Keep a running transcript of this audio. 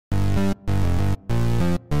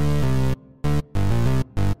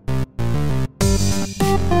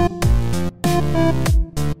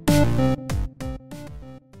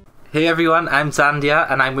Hey everyone, I'm Xandiarr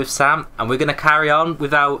and I'm with Sam, and we're going to carry on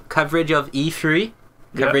with our coverage of E3.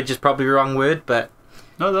 Coverage is probably the wrong word, but...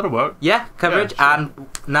 No, that'll work. Yeah, coverage, Yeah, sure. And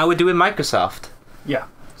now we're doing Microsoft. Yeah,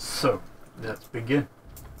 so, let's begin.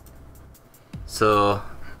 So,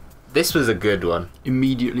 this was a good one.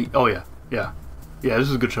 Immediately, oh yeah, yeah. Yeah, this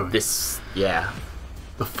is a good showing. Yeah.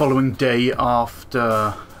 The following day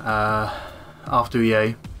after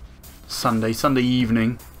EA, Sunday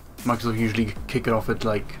evening, Microsoft usually kick it off at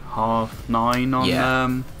like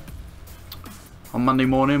 9:30 on Monday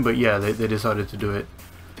morning, but yeah, they decided to do it.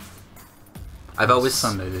 I've always...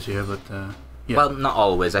 Sunday this year, but yeah. Well, not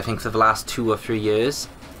always. I think for the last 2 or 3 years,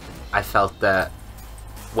 I felt that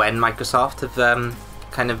when Microsoft have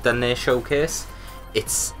kind of done their showcase,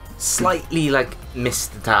 it's slightly like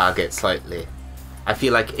missed the target slightly. I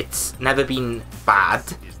feel like it's never been bad.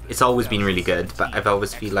 It's always been really good, but I've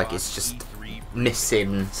always feel like it's just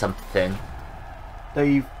missing something.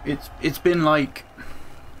 It's been like,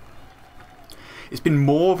 it's been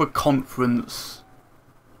more of a conference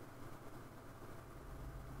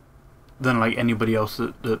than like anybody else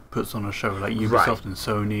that puts on a show, like Ubisoft and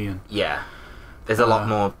Sony, and yeah, there's a lot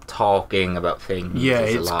more talking about things. Yeah,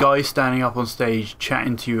 it's guys standing up on stage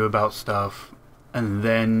chatting to you about stuff, and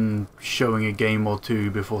then showing a game or two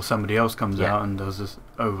before somebody else comes out and does this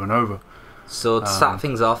over and over. So to start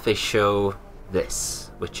things off, they show this,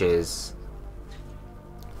 which is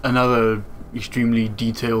another extremely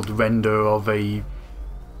detailed render of a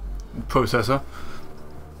processor.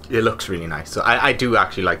 It looks really nice. So I do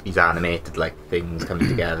actually like these animated like things coming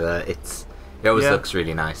together. It always looks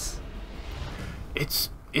really nice. It's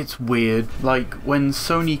weird. Like when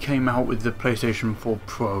Sony came out with the PlayStation 4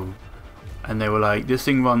 Pro, and they were like, this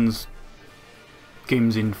thing runs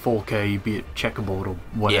games in 4K, be it checkerboard or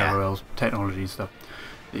whatever else, technology stuff.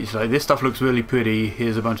 It's like, this stuff looks really pretty,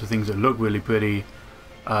 here's a bunch of things that look really pretty,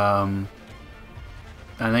 and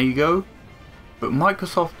there you go. But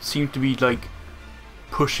Microsoft seemed to be like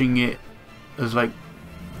pushing it as like,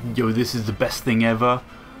 yo, this is the best thing ever.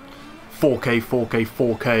 4K, 4K,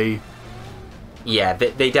 4K. Yeah,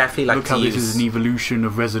 they definitely like Look to how use... this is an evolution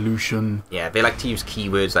of resolution. Yeah, they like to use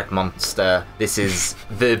keywords like monster. This is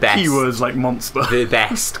the best... Keywords like monster. The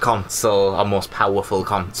best console, or most powerful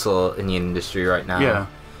console in the industry right now. Yeah.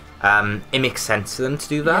 It makes sense for them to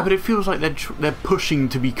do that. Yeah, but it feels like they're pushing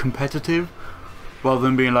to be competitive, rather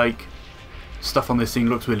than being like, stuff on this thing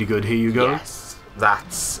looks really good, here you go. Yes,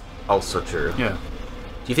 that's also true. Yeah.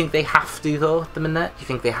 Do you think they have to, though, at the minute? Do you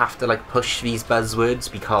think they have to like push these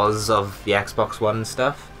buzzwords because of the Xbox One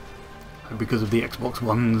stuff? Because of the Xbox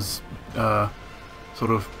One's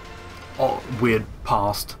sort of weird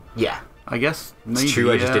past. Yeah. I guess. Maybe, it's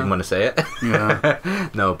true, I just didn't want to say it. Yeah.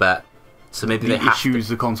 No, but... So maybe the they have issues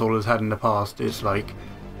the console has had in the past, it's like,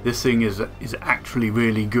 this thing is actually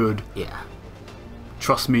really good. Yeah.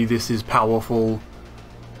 Trust me, this is powerful.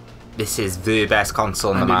 This is the best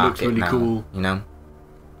console in the market. And it looks really cool. You know?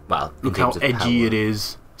 Well, look how edgy it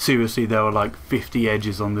is. Seriously, there are like 50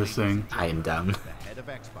 edges on this thing. I am down.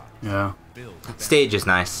 Yeah. Stage is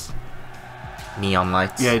nice. Neon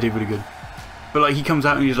lights. Yeah, it did really good. But like, he comes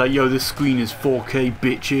out and he's like, yo, this screen is 4K,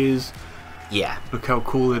 bitches. Yeah. Look how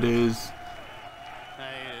cool it is.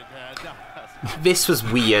 This was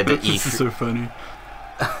weird at E3. This is so funny.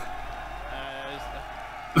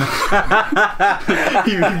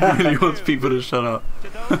 He really wants people to shut up.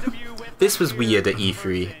 This was weird at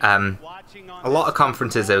E3. A lot of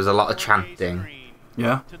conferences, there was a lot of chanting.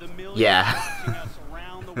 Yeah? Yeah.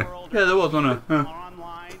 Yeah, there was, wasn't there?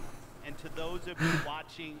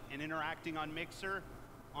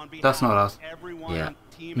 That's not us. Yeah.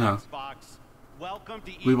 No.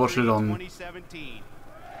 We watched it on...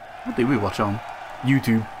 What did we watch on?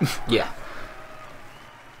 YouTube. Yeah.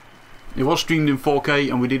 It was streamed in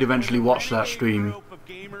 4K, and we did eventually watch that stream.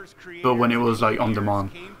 But when it was like on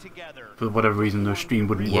demand, for whatever reason, the stream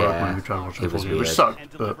wouldn't work when we tried watching it, 4K, which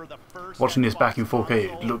sucked. But watching this back in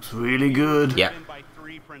 4K, it looks really good. Yeah.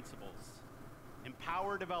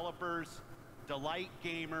 Empower developers, delight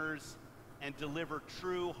gamers, and deliver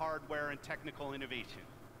true hardware and technical innovation.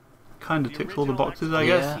 Kind of ticks all the boxes, I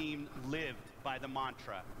guess. The team lived by the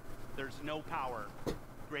mantra, there's no power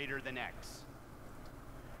greater than X.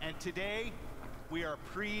 And today, we are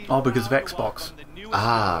because of Xbox.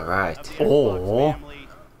 Ah, right. Or...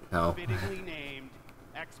 No. named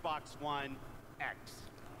Xbox One X.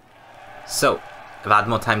 So, I've had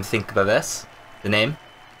more time to think about this, the name.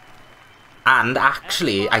 And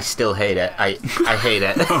actually, I still hate it. I hate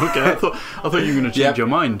it. Okay, I thought you were going to change your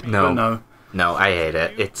mind. No. No. No, I hate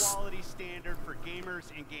it. It's...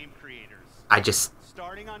 I just...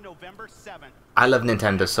 I love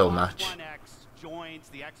Nintendo so much. joins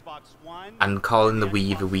the Xbox One, and calling the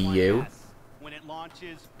Wii the Wii U when it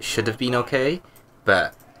launches should have been okay,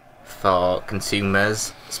 but for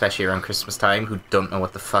consumers, especially around Christmas time, who don't know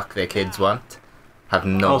what the fuck their kids want, have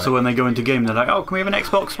no... Also, when they go into game, they're like, oh, can we have an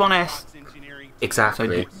Xbox One S?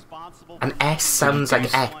 Exactly. And S sounds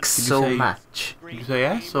like X so much. Did you say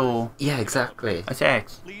S or...? Yeah, exactly. I say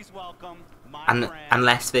X. And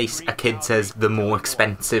unless a kid says the more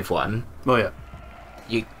expensive one... Oh, yeah.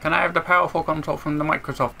 You... Can I have the powerful console from the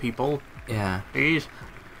Microsoft people? Yeah. Please?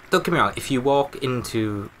 Don't get me wrong, if you walk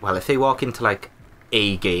into... Well, if they walk into, like,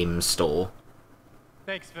 a game store,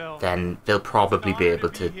 then they'll probably be able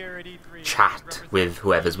to chat with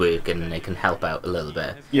whoever's working and they can help out a little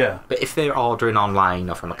bit. Yeah. But if they're ordering online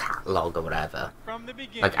or from a catalogue or whatever,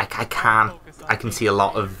 like, I can see a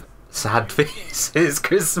lot of sad faces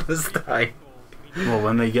Christmas time. Well,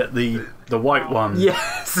 when they get the white one.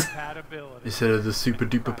 Yes. Instead of the super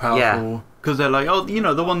duper powerful. Because they're like, oh, you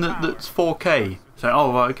know, the one that's 4K. So,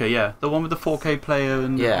 oh, right, okay, yeah. The one with the 4K player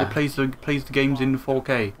and it plays the games in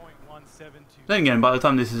 4K. Then again, by the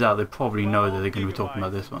time this is out, they probably know that they're going to be talking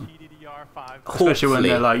about this one. Especially when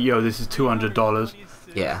they're like, yo, this is $200.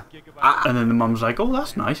 Yeah. And then the mum's like, oh,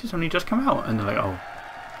 that's nice, it's only just come out. And they're like, oh,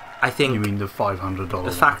 I think you mean the $500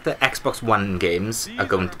 the fact that Xbox One games are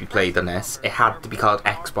going to be played on this, it had to be called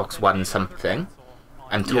Xbox One something.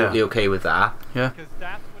 I'm totally okay with that. Yeah.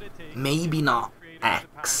 Maybe not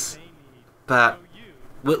X, but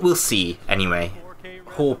we'll see anyway.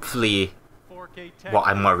 Hopefully what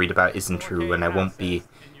I'm worried about isn't true and I won't be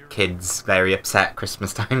kids very upset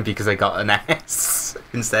Christmas time because I got an S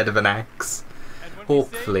instead of an X.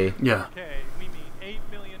 Hopefully. Yeah.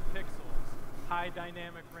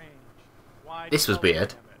 This was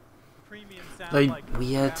weird.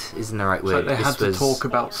 Weird isn't the right word. Like they had to talk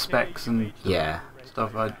about specs and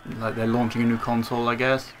stuff. Like they're launching a new console, I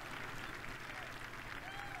guess.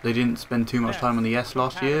 They didn't spend too much time on the S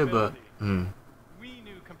last year, but... We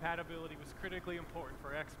knew compatibility was critically important for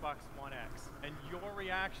Xbox One X, and your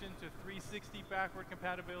reaction to 360 backward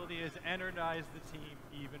compatibility has energized the team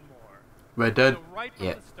even more. Red Dead? So right from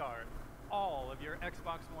the start, all of your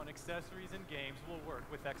Xbox One accessories and games will work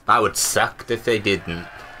with Xbox. That would suck if they didn't.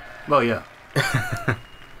 Well, yeah.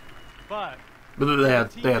 But they had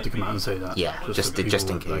to come out and say that. Yeah, just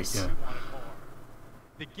in case. Like,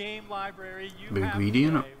 the game library you Bit have greedy,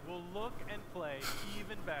 today innit? will look and play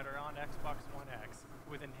even better on Xbox One X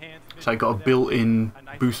with enhanced. So I got a built-in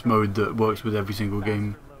boost mode that works with every single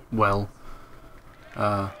game well.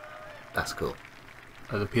 That's cool.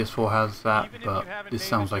 The PS4 has that, but this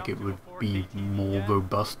sounds like it would be more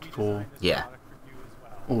robust for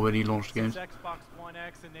already launched games.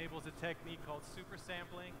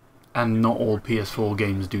 And not all PS4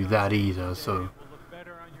 games do that either, so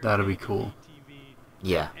that'll be cool.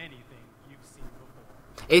 Yeah.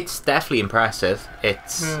 It's definitely impressive.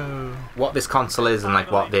 It's what this console is and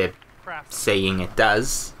like what they're saying it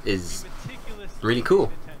does is really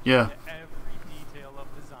cool. Yeah.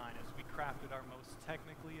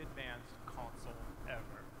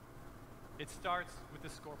 It starts with the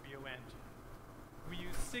Scorpio engine. We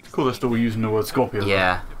use 6 Cool, they're still using the word Scorpio.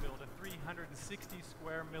 Yeah. to build a 360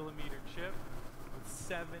 square millimeter chip with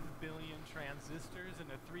 7 billion transistors and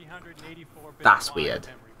a 384-bit That's weird.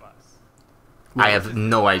 memory bus. I have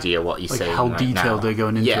no idea what he's Like saying how right detailed now. they're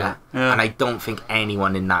going into it. And I don't think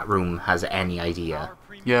anyone in that room has any idea.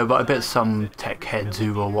 Yeah, but I bet some tech heads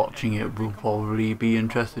who are watching it will probably be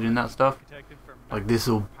interested in that stuff. Like this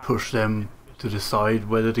will push them to decide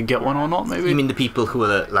whether to get one or not, maybe? You mean the people who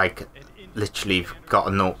are like literally got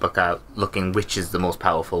a notebook out looking which is the most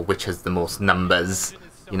powerful, which has the most numbers,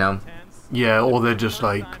 you know? Yeah, or they're just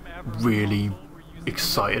like really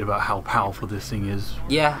excited about how powerful this thing is.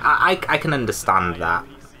 Yeah, I can understand that.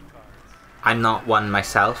 I'm not one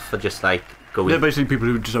myself for just like going... They're basically people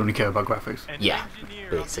who just only care about graphics. Yeah,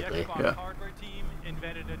 basically. Yeah. hardware team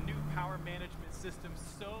invented a new power management system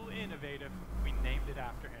so innovative, we named it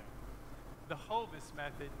after him. The Hovis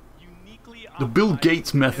method uniquely The Bill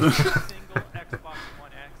Gates method. every single Xbox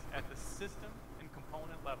One X at the system and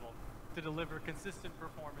component level to deliver consistent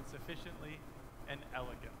performance efficiently and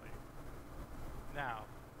elegantly. Now,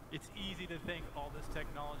 it's easy to think all this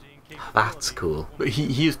technology and capability. That's cool. But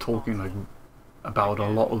he is talking like about a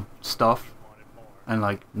lot of stuff and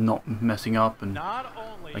like not messing up and Not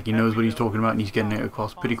only like he knows what he's talking about and he's getting it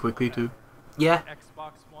across pretty quickly too. Yeah.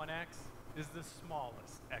 Xbox One X is the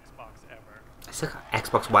smallest Xbox ever. It's like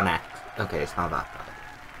Xbox One X. Okay, it's not that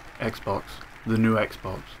bad. Xbox, the new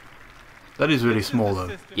Xbox. That is really small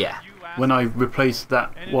though. Yeah. When I replace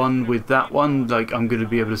that one with that one, like I'm going to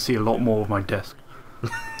be able to see a lot more of my desk.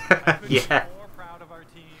 Yeah.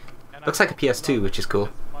 Looks like a PS2, which is cool.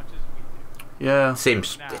 Yeah. Same.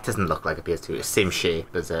 It doesn't look like a PS2. It's same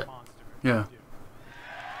shape as it. Yeah.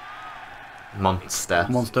 Monster.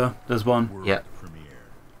 Monster. There's one. Yeah.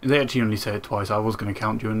 They actually only say it twice. I was going to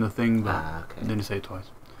count during the thing, but okay. they only say it twice.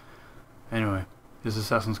 Anyway, this is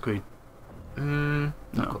Assassin's Creed. No.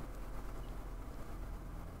 No.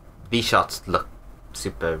 These shots look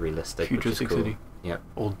super realistic. Futuristic which is cool. City. Yeah.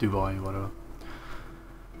 Or Dubai, or whatever.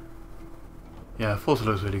 Yeah, Forza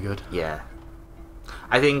looks really good. Yeah.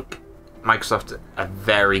 I think Microsoft are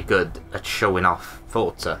very good at showing off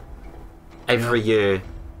Forza. Every year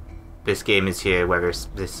this game is here, whether it's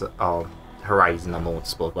this or Horizon or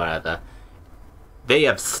Motorsport, whatever. They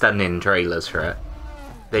have stunning trailers for it.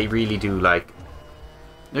 They really do, like...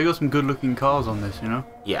 They got some good looking cars on this, you know?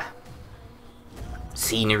 Yeah.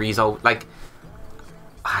 Scenery's all... Like,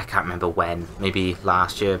 I can't remember when. Maybe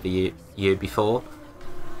last year, the year before.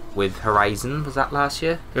 With Horizon. Was that last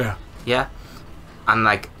year? Yeah. Yeah. And,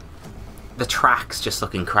 like, the tracks just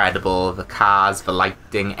look incredible. The cars, the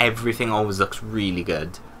lighting, everything always looks really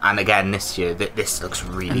good. And again, this year, this looks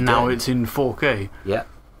really good. And now it's in 4K. Yeah.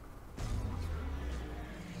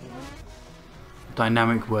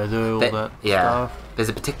 Dynamic weather, all that stuff. There's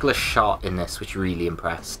a particular shot in this which really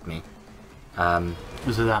impressed me.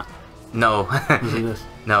 Was it that? No. Was it this?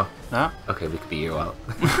 No. That? Okay, we could be here a while.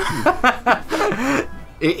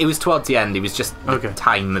 It was towards the end. It was just the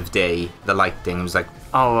time of day. The lighting was like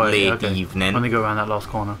late evening. When they go around that last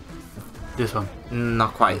corner. This one?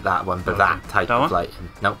 Not quite that one, but that type of lighting.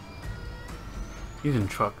 Nope. He's in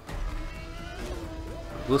truck.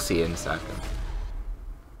 We'll see in a second.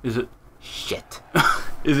 Is it? Shit.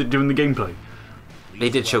 Is it during the gameplay? They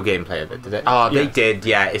did show gameplay of it, did they? Oh, they did,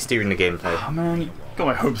 yeah. It's during the gameplay. Oh man, got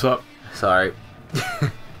my hopes up. Sorry.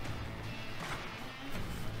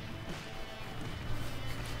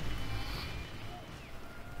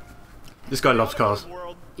 This guy loves cars.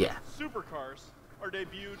 Yeah. Supercars are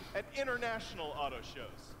debuted at international auto shows.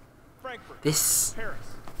 Frankfurt, This Paris.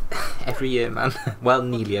 every year, man. Well,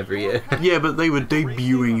 nearly every year. Yeah, but they were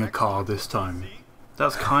debuting a car this time.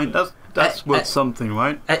 That's worth something,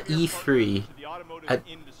 right? At E3, at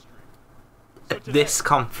this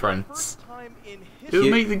conference, it would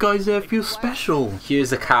make the guys there feel special.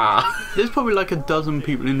 here's a car. There's probably like a dozen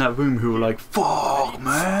people in that room who were like, "Fuck,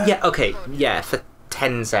 man." Yeah, okay, yeah, for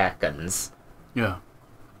 10 seconds. Yeah.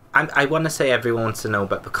 I want to say everyone wants to know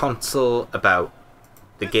about the console, about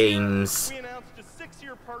the games.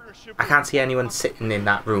 I can't see anyone sitting in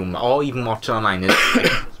that room or even watching online. It's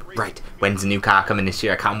like, right, when's the new car coming this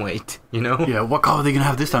year? I can't wait, you know? Yeah, what car are they going to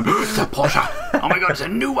have this time? It's a Porsche! Oh my god, it's a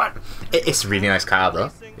new one! It's a really nice car,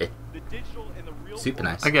 though. Super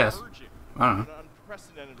nice. I guess. I don't know.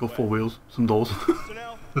 Got 4 wheels, some doors. So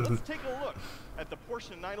now, let's take a look at the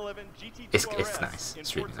Porsche 911 GT2 It's nice.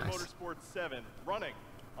 It's really Forza nice. Motorsport 7 running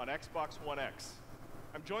on Xbox One X.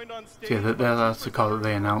 I'm joined on stage. Yeah, that's the car that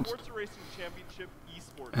they announced. Forza Racing Championship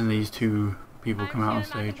Esports. And these two people come out on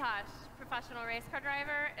stage. Professional race car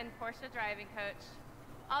driver and Porsche driving coach.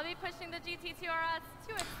 I'll be pushing the GT2 RS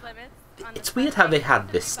to its limits. It's weird how they had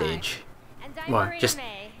this stage. Why? Just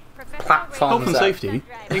platforms. Health and safety?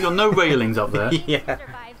 You got no railings up there. Yeah.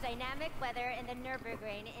 Survives dynamic weather in the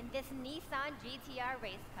Nürburgring in this Nissan GTR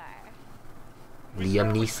race car.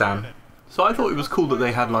 Liam Neeson. So I thought it was cool that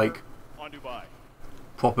they had like on Dubai.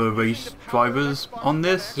 proper race drivers on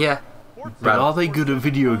this. Yeah. But are they good at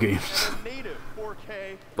video games? Native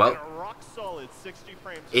 4K Well, and a rock solid 60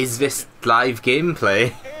 frames. is this live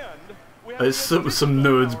gameplay? And we have There's some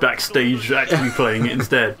nerds backstage actually playing it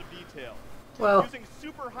instead. Well, using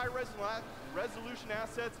super high resolution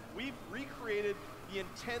assets, we've recreated the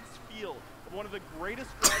intense feel of one of the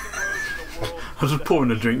greatest driving roads in the world. I was just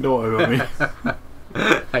pouring a drink, don't worry about me.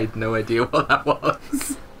 I had no idea what that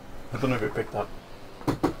was. I don't know if it picked up.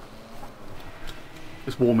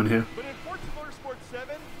 It's warm in here. But in Forza Motorsport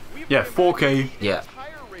 7, we've Yeah, 4K, Yeah.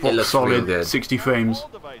 it It looks solid, real good. 60 frames.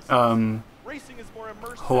 Racing is more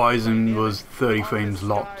immersive Horizon was 30 frames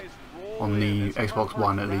locked on the Xbox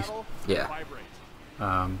One at least, Yeah.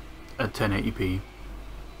 at 1080p.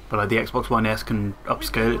 But like the Xbox One S can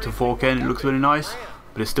upscale it to 4K and it looks really nice,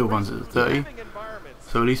 but it still runs at 30.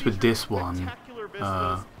 So at least with this one,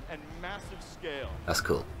 That's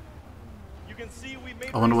cool.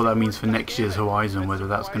 I wonder what that means for next year's Horizon, whether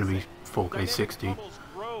that's going to be 4K 60,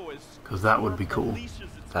 because that would be cool.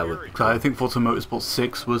 That would be Because I think Forza Motorsport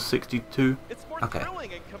 6 was 62. Okay.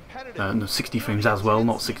 No, 60 frames as well,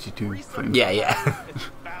 not 62 frames. Yeah, yeah.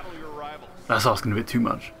 That's asking a bit too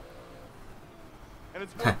much. and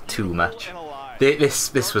it's more Too beautiful much. and alive.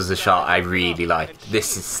 This was a shot I really liked.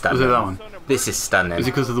 This is stunning. Was it that one? This is stunning. Is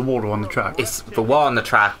it because of the water on the track? It's the wall on the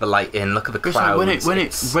track, the lighting. Look at the It's like clouds. when it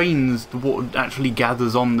it's- rains, the water actually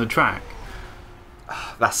gathers on the track.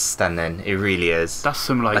 That's stunning. It really is. That's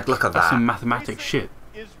some like look at that's that. some mathematics shit.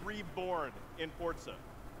 Is reborn in Forza.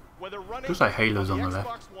 Whether running Looks like Halo's on the left.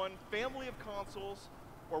 Xbox One family of consoles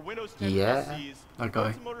or Windows 10 Yeah. PCs, That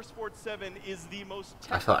guy. Forza Motorsport 7 is the most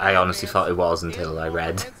I honestly thought it was until I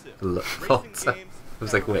read racing Forza. games I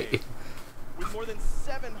was like, ever wait. made. With more than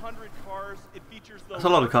 700 cars, it features the That's a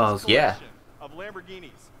lot of largest cars. Yeah. collection of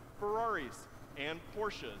Lamborghinis, Ferraris, and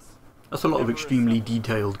Porsches. That's a lot of ever extremely assembled.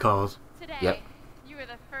 detailed cars. Today, Yep. you were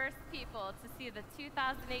the first people to see the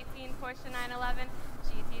 2018 Porsche 911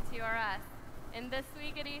 GT2 RS. And this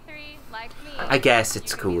week at E3, like me, I guess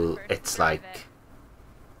it's you can be the cool. first to It's drive like it.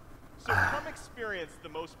 So come experience the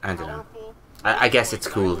most I don't know. powerful I guess it's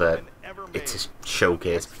cool that 911 ever it's made. a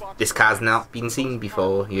showcase. Xbox This One car's X, not been seen most before.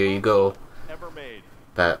 powerful Here you go. ever made.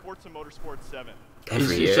 But Forza Motorsport 7. every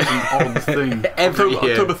It's year, just an odd thing. Every year.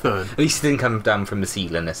 October 3rd. at least it didn't come down from the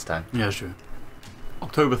ceiling this time. Yeah, sure.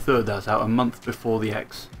 October 3rd, that's out a month before the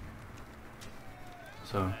X.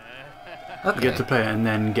 So, you get to Okay. play it and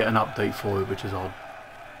then get an update for it, which is odd.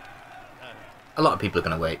 A lot of people are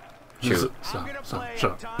gonna wait. True. I'm gonna play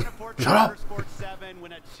Shut a up. ton of Forza Shut up! Motorsport 7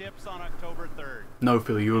 when it ships on October 3rd. No,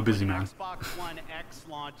 Philly, you're a busy When man. Xbox One X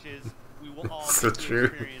launches, we will all So get to true.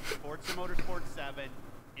 experience Forza Motorsport 7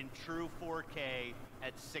 in true 4K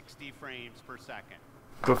at 60 frames per second.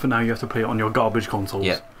 But for now, you have to play it on your garbage consoles.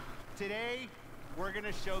 Yeah. Today, we're going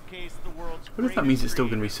to showcase the world's What if that means it's still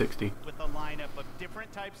going to be greatest 60? with a lineup of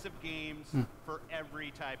different types of games for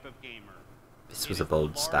every type of gamer. This It was is a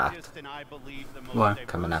bold the start. largest and I believe the most Why? diverse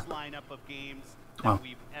Coming up. lineup of games that Oh.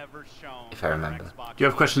 we've ever shown. If I for remember. Xbox Do you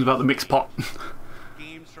have One. questions about the mix pot?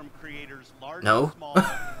 Games from creators large No. and small, games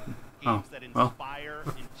Oh, that well. inspire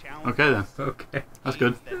and challenge Okay then. us, Okay. That's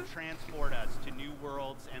games good. that transport us to new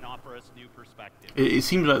worlds and offer us new perspectives. It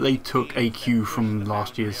seems like they took a cue from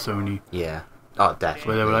last year's Sony, Yeah. Oh, where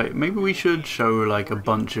definitely. they were like, maybe we should show like a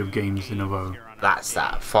bunch of games in a row. That's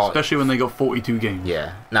that. For, Especially when they got 42 games.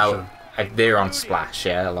 yeah. Now, Sure. they're on Splash,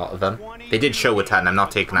 yeah, a lot of them. They did show a ton. I'm not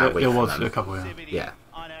taking that away There from was them. a couple, yeah. Yeah.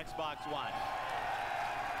 On Xbox One.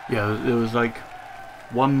 Yeah, there was like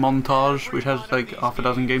one montage which has like half a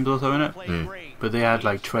dozen games or so in it. Play great But they had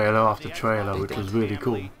like trailer after the trailer, Xbox which was One really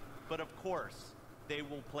cool. family, But of course, they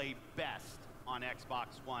will play best on Xbox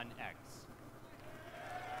One X.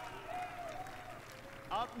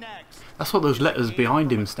 Up next, That's what those letters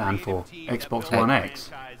behind him stand for. creative team that Xbox built One the X.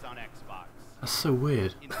 franchise on Xbox. That's so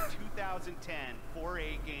weird. In 2010,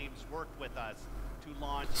 4A Games worked with us to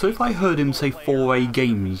launch. So if I heard him say 4A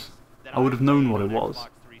Games, I would have known what it was.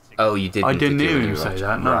 Oh, you didn't. I didn't did you, hear when him you say watched-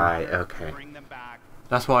 that, no. Right, okay. Bring them back,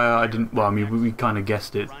 That's why I didn't. Well, I mean, we kind of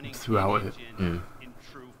guessed it running throughout it, in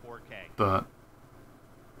true 4K. but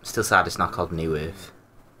Still sad it's not called New Earth.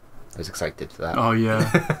 I was excited for that. oh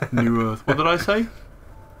yeah, New Earth. What did I say?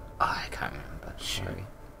 Oh, I can't remember. Sorry.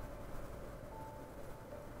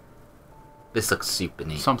 This looks super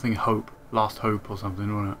neat. Something Hope, Last Hope or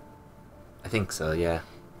something, wasn't it? I think so, yeah.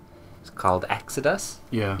 It's called Exodus?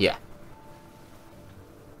 Yeah. Yeah.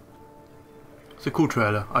 It's a cool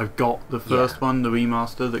trailer. I've got the first one, the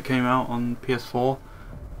remaster that came out on PS4.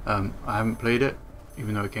 I haven't played it,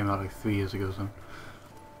 even though it came out like 3 years ago. So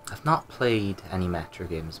I've not played any Metro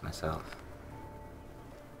games myself.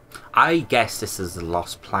 I guess this is the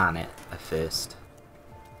Lost Planet at first.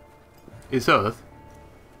 it's Earth.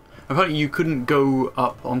 Apparently, you couldn't go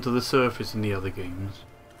up onto the surface in the other games.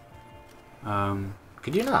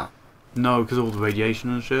 Could you not? No, because all the radiation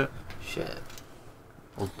and shit, Shit.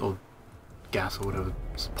 or gas or whatever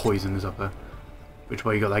poison is up there. Which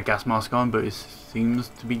way you got that gas mask on, but it seems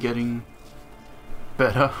to be getting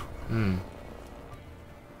better. Hmm.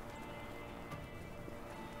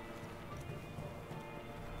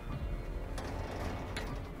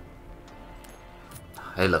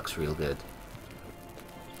 It looks real good.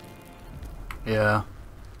 Yeah.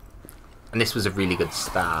 And this was a really good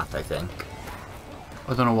start, I think.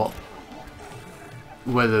 I don't know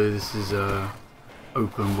whether this is a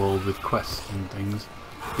open world with quests and things.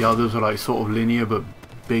 The others are like sort of linear but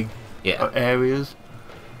big Yeah. areas.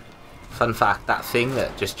 Fun fact, that thing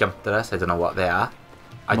that just jumped at us, I don't know what they are.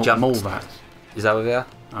 I jumped... Mole rats. Is that what they are?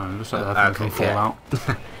 Oh, it looks like that thing okay, can fall yeah.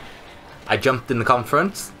 out. I jumped in the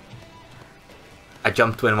conference. I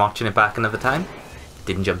jumped when watching it back another time.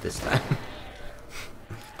 Didn't jump this time.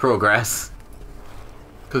 Progress.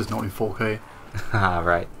 Because it's not in 4K. Ah,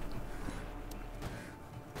 right.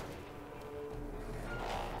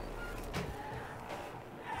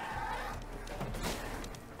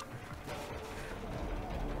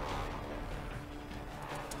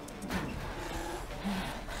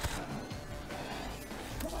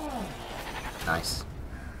 Nice.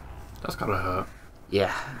 That's gotta hurt.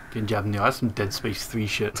 Yeah. Getting jabbed in the eye. That's some Dead Space 3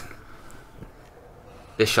 shit.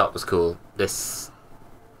 This shot was cool. This...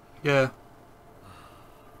 Yeah.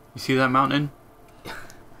 You see that mountain?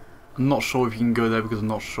 I'm not sure if you can go there because I'm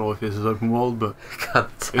not sure if this is open world, but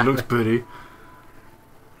it looks pretty.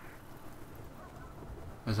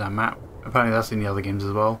 There's that map. Apparently that's in the other games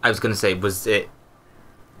as well. I was going to say, was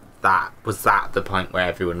that the point where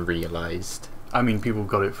everyone realised? I mean, people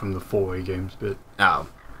got it from the 4A games, but Oh,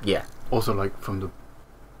 yeah. also like from the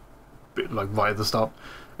bit like right at the start.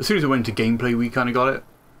 As soon as it went to gameplay, we kind of got it.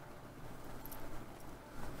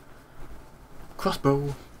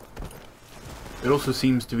 Crossbow. It also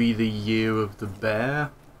seems to be the year of the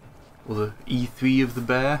bear, or the E3 of the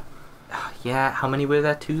bear. Yeah, how many were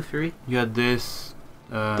there? 2, 3? You had this.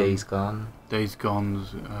 Days Gone. Days Gone.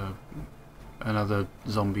 Another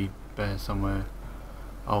zombie bear somewhere.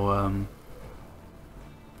 Oh,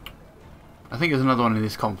 I think there's another one in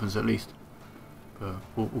this conference at least. But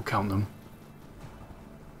we'll count them.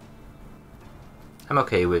 I'm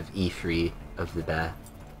okay with E3 of the bear.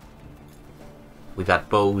 We've had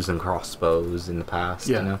bows and crossbows in the past,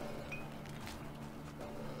 Yeah. you know?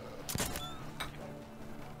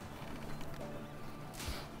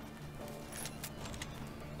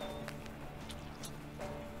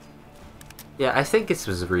 Yeah, I think this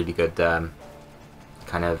was a really good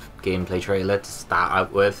kind of gameplay trailer to start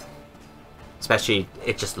out with. Especially,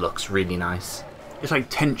 it just looks really nice. It's like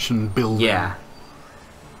tension building. Yeah.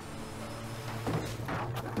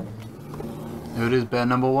 There it is, bear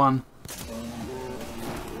number 1.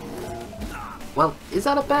 Well, is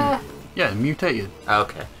that a bear? Yeah, mutated.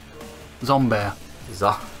 Okay. Zombear.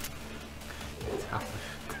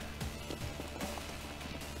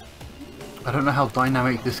 I don't know how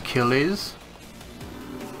dynamic this kill is.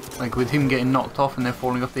 Like with him getting knocked off and they're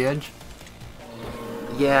falling off the edge.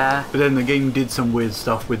 Yeah. But then the game did some weird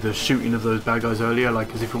stuff with the shooting of those bad guys earlier,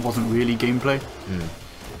 like as if it wasn't really gameplay.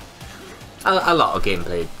 A lot of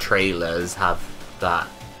gameplay trailers have that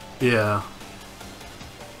Yeah.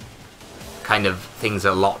 kind of things are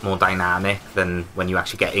a lot more dynamic than when you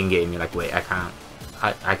actually get in game. You're like, wait, I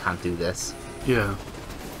can't do this. Yeah.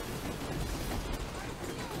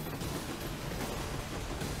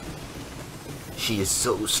 She is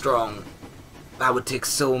so strong. That would take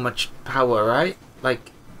so much power, right?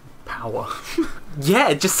 Like, Power.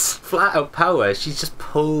 yeah, just flat out power. She's just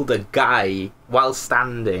pulled a guy while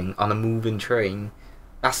standing on a moving train.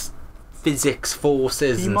 That's physics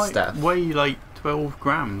forces He and might stuff. weigh like 12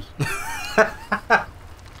 grams.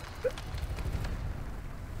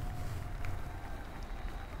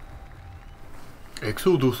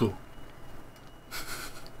 Exoduso.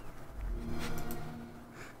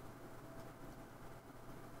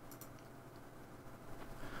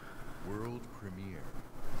 World premiere.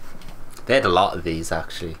 They had a lot of these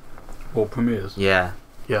actually. Or premieres. Yeah.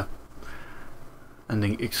 Yeah. And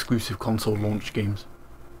then exclusive console launch games.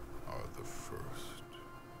 Are the first.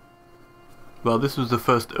 Well, this was the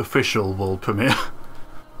first official world premiere.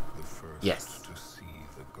 The first Yes. to see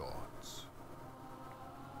the gods.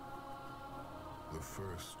 The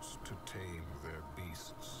first to tame their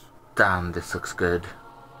beasts. Damn, this looks good.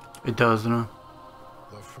 It does, you know.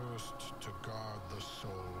 The first to guard the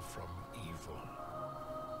soul from evil.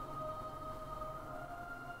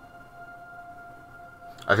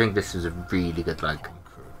 I think this is a really good like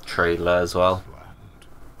Conquered trailer as well. this land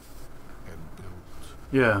and built.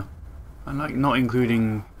 Yeah. And like not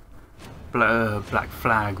including Black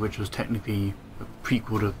Flag, which was technically a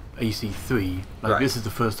prequel to AC3. Like Right. this is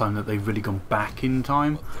the first time that they've really gone back in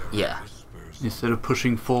time Yeah. Whispers instead of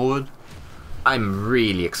pushing forward. I'm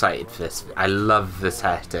really excited for this. I love the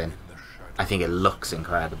setting. I think it looks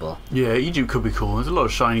incredible. Yeah, Egypt could be cool. There's a lot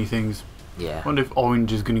of shiny things. Yeah. I wonder if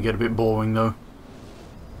orange is going to get a bit boring though.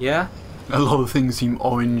 Yeah? A lot of things seem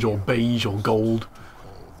orange or beige or gold.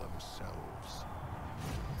 call themselves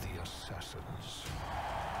the assassins.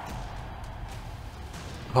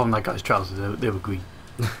 Apart from that guy's trousers, they were green.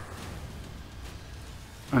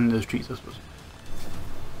 And those trees, I suppose.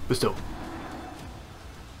 But still.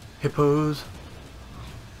 Hippos.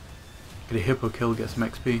 Get a hippo kill, get some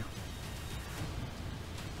XP.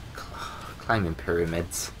 Climbing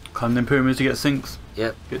pyramids. Climb them pyramids to get sinks.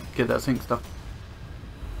 Yep. Get that sink stuff.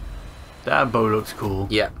 That bow looks cool.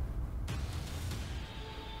 Yep.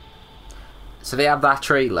 So they have that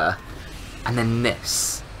trailer, and then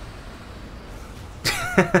this.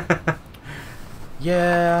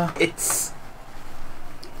 Yeah. It's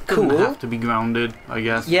Doesn't cool. have to be grounded, I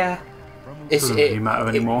guess. Yeah. It's Doesn't really matter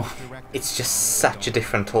anymore. It's just such a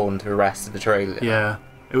different tone to the rest of the trailer. Yeah.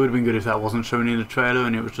 It would have been good if that wasn't shown in the trailer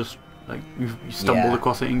and it was just like you stumbled Yeah.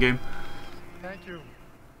 across it in game.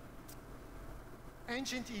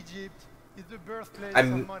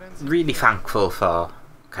 I'm really thankful for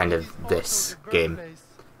kind of this game,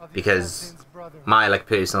 because my like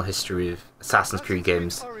personal history of Assassin's Creed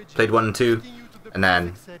games, played 1 and 2, and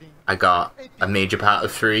then I got a major part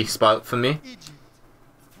of 3 spoiled for me,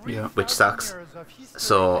 Yeah. which sucks.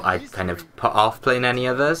 So I kind of put off playing any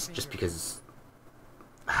others just because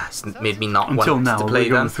it's made me not Until want now, to play we're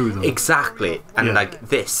going them. through them. Exactly, and Yeah. like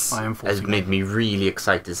this I am has forcing made me really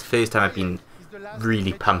excited. It's the first time I've been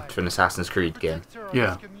really pumped for an Assassin's Creed game.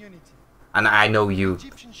 Yeah. And I know you're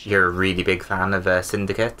a really big fan of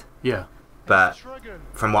Syndicate, Yeah. but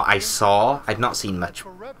from what I saw, I'd not seen much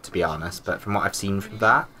to be honest, but from what I've seen from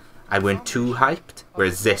that, I weren't too hyped,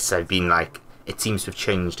 whereas this I've been like, it seems to have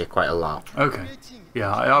changed it quite a lot. Okay.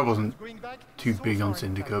 Yeah, I wasn't too big on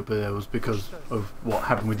Syndicate, but that was because of what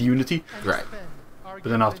happened with Unity. Right. But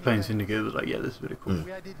then after playing Syndicate, it was like, yeah, this is really cool.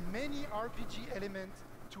 We added many RPG elements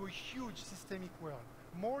to a huge systemic world,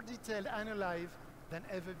 more detailed and alive than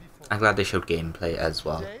ever before. I'm glad they showed gameplay as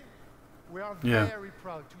well. Today, we are Yeah. very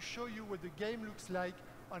proud to show you what the game looks like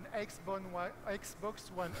on Xbox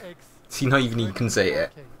One X. See, not even you can say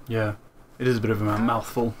it. Yeah. It is a bit of a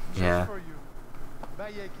mouthful. Just Yeah. for you,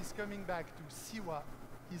 Bayek is coming back to Siwa,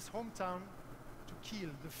 his hometown, to kill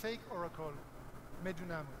the fake oracle,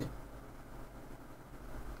 Medunamo.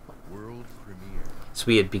 World premiere. It's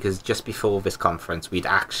weird because just before this conference, we'd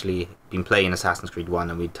actually been playing Assassin's Creed 1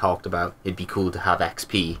 and we'd talked about it'd be cool to have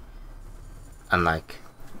XP. And like,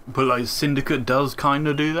 But like Syndicate does kind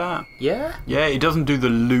of do that. yeah? Yeah, it doesn't do the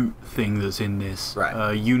loot thing that's in this.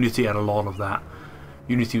 Right. Unity had a lot of that.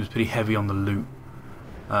 Unity was pretty heavy on the loot.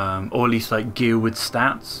 Or at least like gear with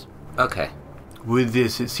stats. Okay. With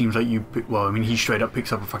this, it seems like well, I mean, he straight up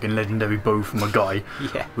picks up a fucking legendary bow from a guy,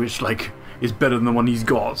 Yeah. which like is better than the one he's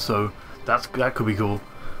got. So that could be cool.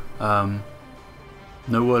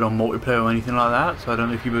 No word on multiplayer or anything like that. So I don't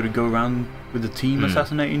know if you were to go around with the team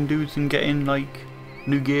assassinating dudes and getting like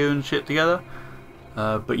new gear and shit together.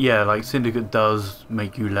 But yeah, like Syndicate does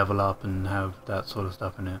make you level up and have that sort of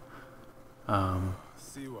stuff in it.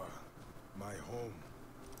 Siwa, my home.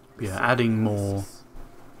 Yeah, adding more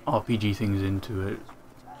RPG things into it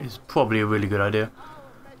is probably a really good idea.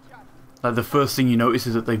 Like the first thing you notice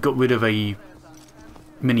is that they've got rid of a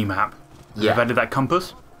mini-map. Yeah. They've added that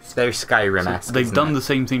compass. It's very Skyrim-esque. So they've isn't done it? the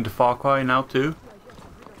same thing to Far Cry now too.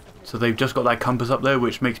 So they've just got that compass up there,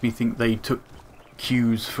 which makes me think they took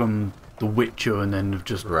cues from The Witcher and then have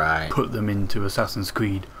just Right. put them into Assassin's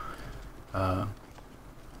Creed.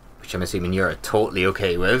 Which I'm assuming you're totally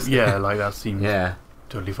okay with. Yeah, like that seems Yeah.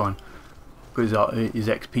 totally fine. Put his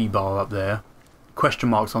XP bar up there. Question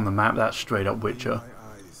marks on the map, that's straight up Witcher.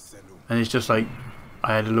 My eyes, Zenu. And it's just like,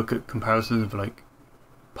 I had a look at comparisons of like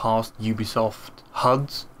past Ubisoft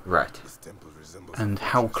HUDs Right. This temple resembles and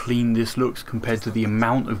how clean this looks compared to the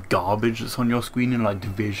amount of garbage that's on your screen in like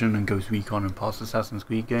Division and Ghost Recon and past Assassin's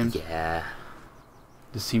Creed games. Yeah.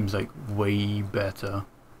 This seems like way better,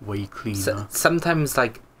 way cleaner. Sometimes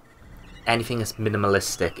like anything that's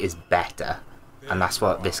minimalistic is better. And that's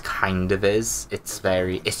what this kind of is. It's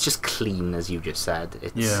just clean, as you just said.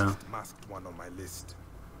 It's, Yeah. masked one on my list.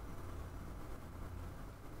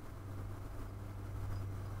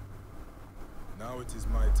 Now it is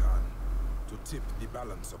my turn to tip the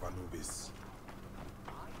balance of Anubis.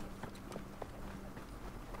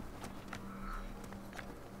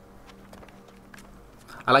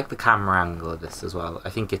 I like the camera angle of this as well. I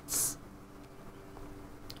think it's...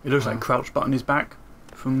 It looks like crouch button is back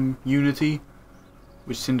from Unity,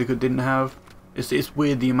 which Syndicate didn't have. It's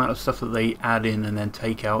weird the amount of stuff that they add in and then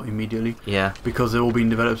take out immediately. Yeah. Because they're all being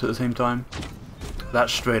developed at the same time.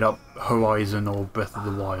 That's straight up Horizon or Breath of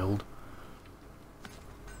the Wild.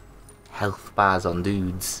 Health bars on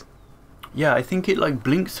dudes. Yeah, I think it like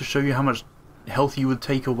blinks to show you how much health you would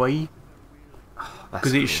take away. That's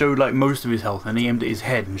Because it cool. showed like most of his health and he aimed at his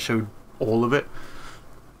head and showed all of it.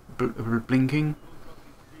 Blinking.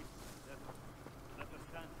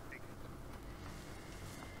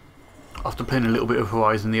 After playing a little bit of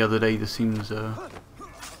Horizon the other day, this seems... well,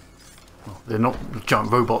 they're not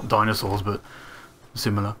giant robot dinosaurs, but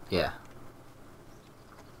similar. Yeah.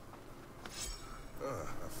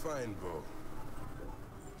 A fine bow.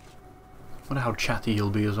 Wonder how chatty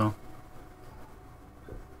he'll be as well.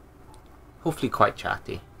 Hopefully quite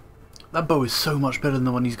chatty. That bow is so much better than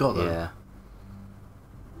the one he's got though. Yeah.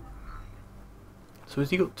 So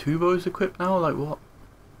has he got 2 bows equipped now? Like what?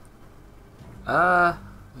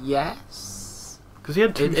 Yes. Because he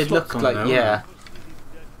had 2 It slots looked on like, there, yeah.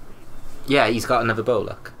 Yeah, he's got another bow,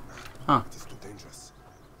 look. Huh. It is too dangerous.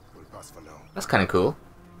 We'll pass for now. That's kind of cool.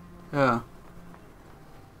 Yeah.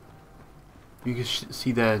 You can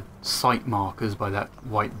see their sight markers by that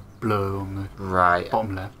white blur on the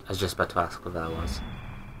bottom left. I was just about to ask what that was.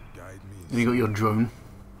 Guide me. Then you got your drone.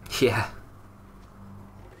 Yeah.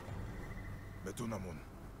 Metunamun.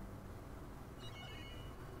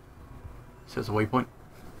 Sets a waypoint.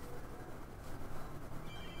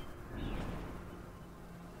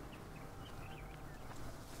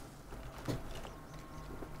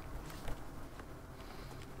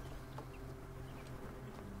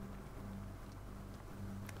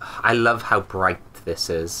 I love how bright this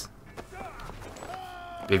is.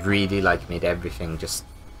 They've really like made everything just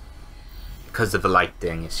because of the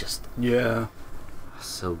lighting. It's just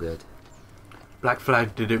so good. Black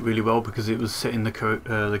Flag did it really well because it was set in the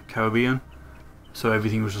Caribbean, so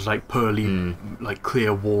everything was just like pearly, like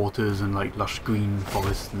clear waters and like lush green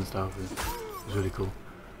forests and stuff. It was really cool.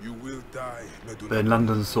 You will die, But then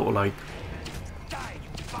London's sort of like,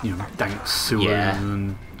 you know, dank sewers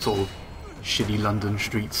and sort of shitty London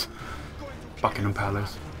streets. Buckingham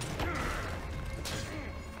Palace.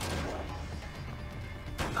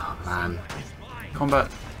 Oh man.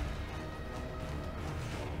 Combat.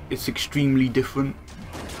 It's extremely different.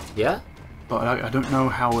 Yeah? But I don't know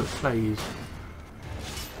how it plays.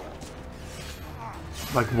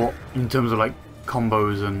 Like what, in terms of like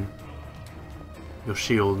combos and your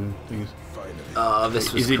shield and things. Oh,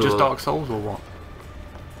 this was Is it cool. just Dark Souls or what?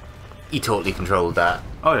 He totally controlled that.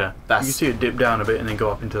 Oh yeah. That's... You can see it dip down a bit and then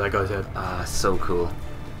go up into that guy's head. Ah, so cool.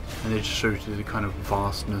 And it just shows you the kind of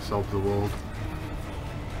vastness of the world.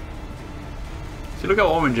 See, look how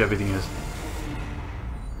orange everything is.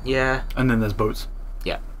 Yeah. And then there's boats.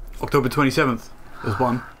 Yeah. October 27th, there's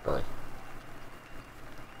one. Boy.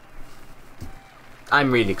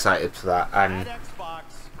 I'm really excited for that. I'm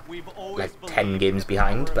like 10 games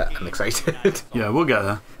behind, but I'm excited. Yeah, we'll get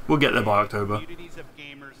there. We'll get there by October. Communities of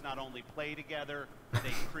gamers not only play together,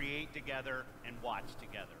 they create together and watch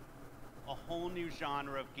together. A whole new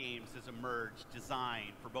genre of games has emerged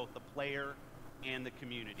designed for both the player and the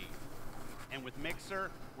community. And with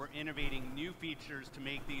Mixer, we're innovating new features to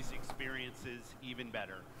make these experiences even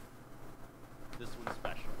better. This one's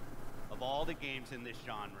special. Of all the games in this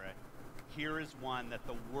genre, here is one that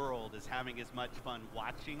the world is having as much fun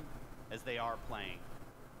watching as they are playing.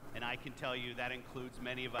 And I can tell you that includes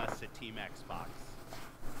many of us at Team Xbox.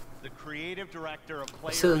 The creative director of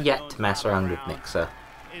PlayerUnknown's Still yet to mess around with Mixer.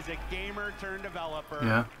 Is a gamer turned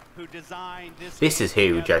developer who designed this is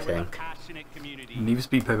huge, I think. Need for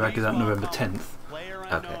Speed Payback is out November 10th.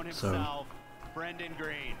 Okay, so Brendan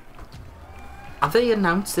Green. Have they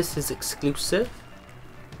announced this is exclusive?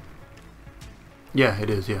 Yeah, it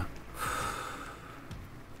is, yeah.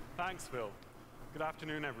 Thanks, Phil. Good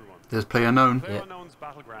afternoon, everyone. There's PlayerUnknown. PlayerUnknown's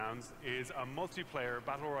Battlegrounds is a multiplayer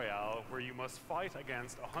battle royale where you must fight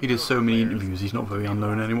against 100 He did so many interviews, he's not very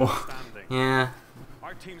unknown anymore. Yeah.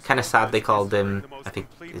 Kind of sad they called him, I think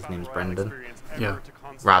his name's Brendan. Yeah.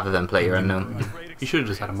 Rather than PlayerUnknown. He should have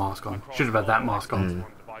just had a mask on. Should have had that mask on.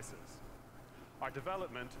 Our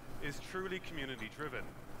development is truly community driven,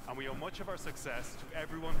 and we owe much of our success to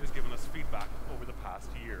everyone who's given us feedback over the past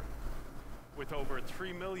year. With over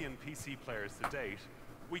 3 million PC players to date,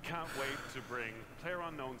 we can't wait to bring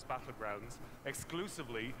PlayerUnknown's Battlegrounds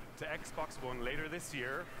exclusively to Xbox One later this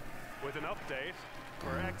year, with an update for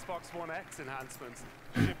Xbox One X enhancements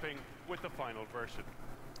shipping with the final version.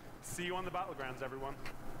 See you on the Battlegrounds, everyone.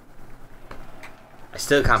 I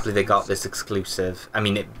still can't believe they got this exclusive. I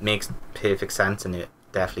mean, it makes perfect sense, and it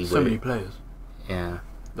definitely So many players. Yeah.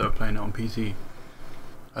 That are playing it on PC.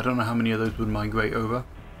 I don't know how many of those would migrate over.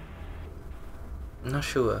 I'm not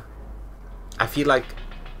sure. I feel like,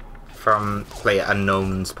 from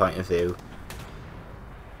PlayerUnknown's point of view,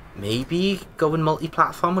 maybe going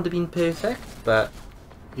multi-platform would have been perfect, but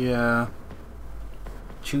yeah.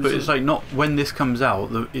 But it's like not when this comes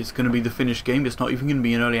out. It's going to be the finished game. It's not even going to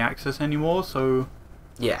be in early access anymore. So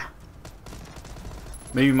yeah.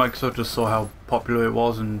 Maybe Microsoft just saw how popular it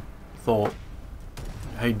was and thought,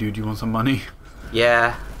 "Hey, dude, you want some money?"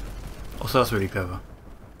 Yeah. Also, that's really clever.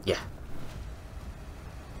 Yeah.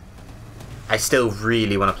 I still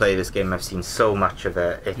really want to play this game. I've seen so much of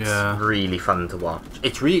it. It's really fun to watch.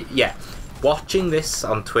 It's really, watching this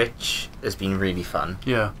on Twitch has been really fun.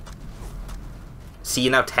 Yeah.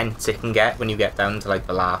 Seeing how tense it can get when you get down to like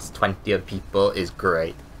the last 20 other people is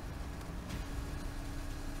great.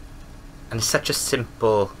 And it's such a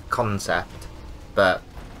simple concept, but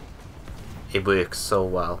it works so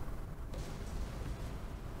well.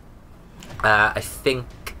 I think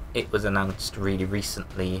it was announced really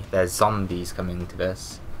recently there's zombies coming to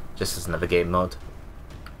this, just as another game mode.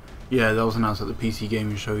 Yeah, that was announced at the PC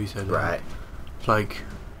Gaming Show, he said. Right. It's like,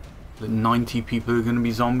 90 people are going to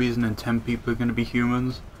be zombies and then 10 people are going to be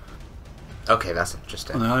humans. Okay, that's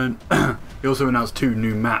interesting. And then he also announced 2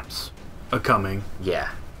 new maps are coming. Yeah.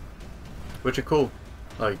 Which are cool.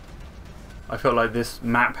 Like, I felt like this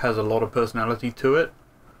map has a lot of personality to it.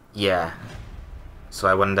 Yeah. So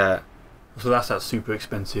I wonder... So that's that super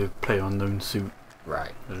expensive PlayerUnknown suit.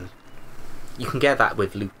 Right. You can get that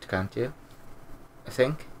with loot, can't you? I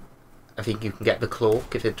think. I think you can get the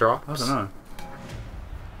cloak if it drops. I don't know.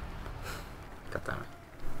 God damn it.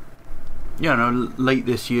 Yeah, no, late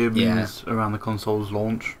this year means around the console's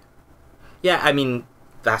launch. Yeah, I mean,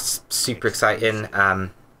 that's super exciting.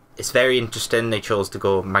 It's very interesting they chose to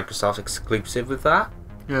go Microsoft exclusive with that.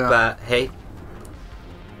 Yeah. But hey,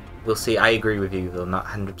 we'll see. I agree with you though, not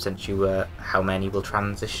 100% sure how many will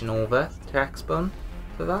transition over to Xbox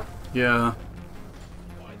for that. Yeah.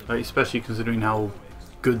 Like, especially considering how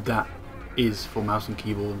good that is for mouse and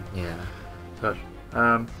keyboard and Yeah. such.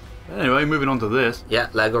 Anyway, moving on to this. Yeah,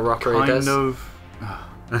 Lego Rock Raiders. It's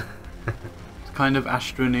kind of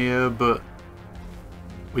Astroneer, but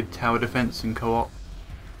with tower defense and co-op.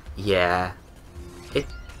 Yeah.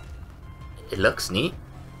 It looks neat.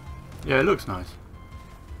 Yeah, it looks nice.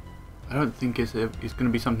 I don't think it's going to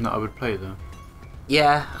be something that I would play though.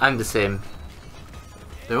 Yeah, I'm the same.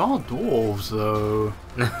 There are dwarves though.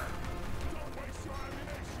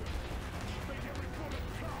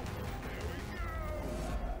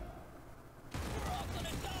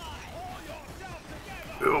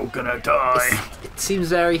 You're gonna die. It seems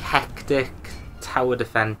very hectic. Tower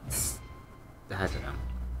defense. I don't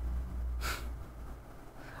know.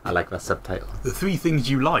 I like that subtitle. The 3 things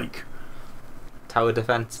you like. Tower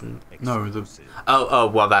defense and No, the oh,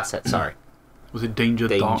 well that's it. Sorry. was it Danger,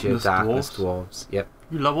 Darkness, Dwarves. Yep.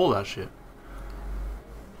 You love all that shit.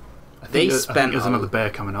 I They think spent there's another bear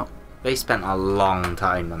coming up. They spent a long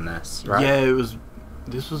time on this, right? Yeah, it was.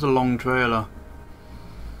 This was a long trailer.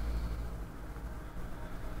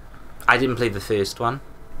 I didn't play the first one,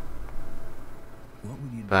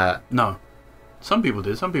 but No, some people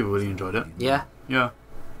did. Some people really enjoyed it. yeah, Yeah.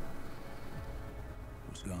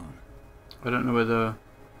 Was gone. I don't know whether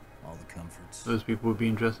All the comforts, those people would be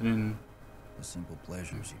interested in the simple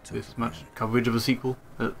pleasures you took. this for much granted. coverage of a sequel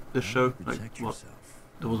at this show. Like, Protect what? yourself.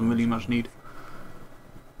 There wasn't really much need.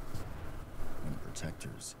 When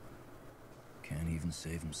protectors can't even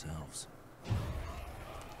save themselves.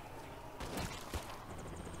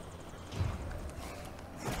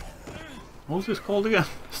 What was this called again?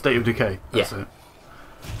 State of Decay. That's it.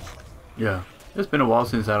 Yeah. It's been a while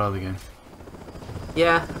since that other game.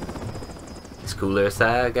 yeah. It's cooler it's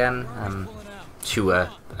there again. Sure,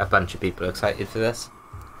 a bunch of people are excited for this.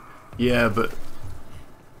 Yeah, but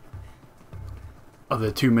are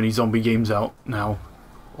there too many zombie games out now?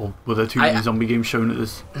 Or were there too many zombie games shown at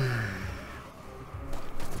this?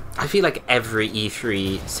 I feel like every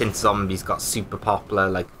E3 since zombies got super popular,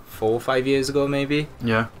 like 4 or 5 years ago, maybe.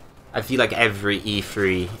 Yeah. I feel like every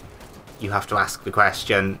E3 you have to ask the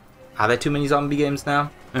question, are there too many zombie games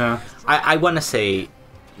now? Yeah. I want to say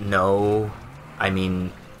no. I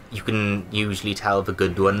mean, you can usually tell the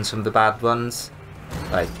good ones from the bad ones.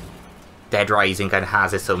 Like, Dead Rising kind of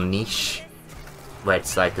has its own niche, where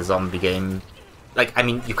it's like a zombie game. Like, I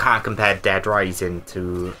mean, you can't compare Dead Rising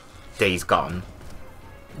to Days Gone.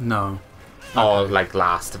 No. Or like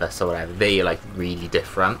Last of Us or whatever. They're like really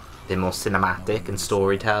different. They're more cinematic and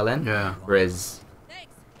storytelling. Yeah. Whereas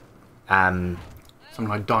Something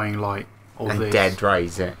like Dying Light or and this. Dead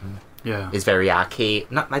Rising Yeah. is very arcade.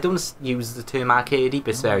 Not, I don't use the term arcadey, but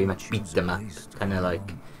it's very much beat them up. Kind of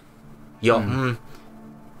like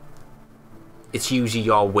it's usually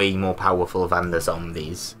you're way more powerful than the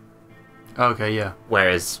zombies. Okay, yeah.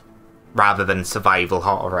 Whereas rather than survival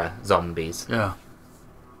horror zombies. Yeah.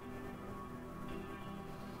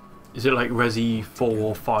 Is it like Resi 4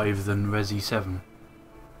 or 5 than Resi 7?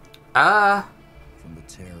 From the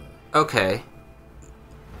terror Okay.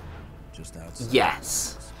 just outside.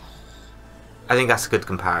 Yes. I think that's a good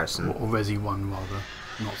comparison. Or Resi 1 rather,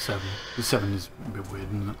 not 7. The 7 is a bit weird,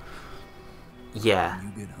 isn't it? Yeah.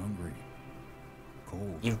 You get hungry,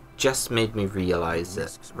 cold. You've just made me realise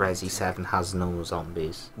that Resi 7 has no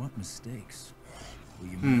zombies. What mistakes will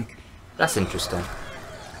you make? That's interesting.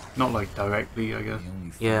 Not like directly, I guess. The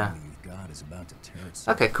only Yeah. family you've got is about to tear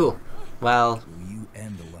itself. Okay, cool. Well, Will you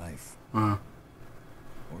end a life Uh,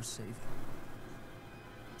 or save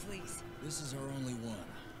it? Please. This is our only one.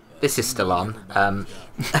 this is still on.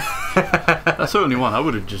 that's the only one. I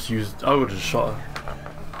would have just shot her.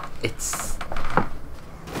 It's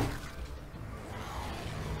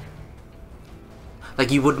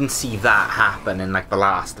like you wouldn't see that happen in like The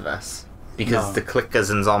Last of Us because No. the clickers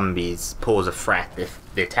and zombies pose a threat.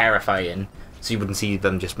 They're terrifying, so you wouldn't see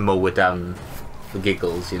them just mow it down for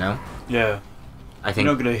giggles, you know? Yeah. I think.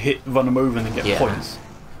 You're not going to run them over and then get Yeah. points.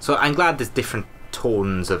 So I'm glad there's different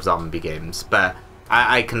tones of zombie games, but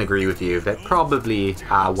I can agree with you. There probably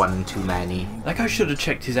are one too many. That guy should have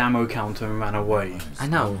checked his ammo counter and ran away. I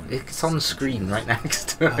know, it's on the screen right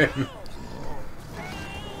next to him.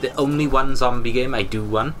 The only one zombie game I do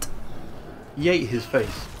want. He ate his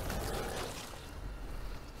face.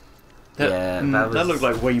 Yeah, that looked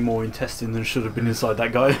like way more intestine than should have been inside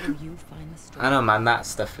that guy. I know, man, that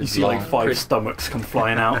stuff You is see like long. 5 stomachs come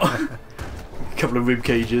flying out. A couple of rib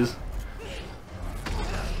cages.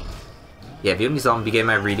 Yeah, the only zombie game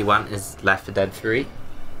I really want is Left 4 Dead 3.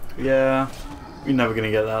 Yeah. You're never going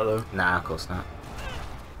to get that though. Nah, of course not.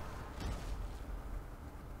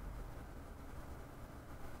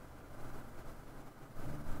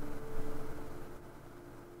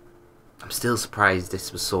 I'm still surprised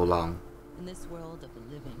this was so long. In this world of the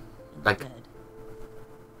living and Like- the dead,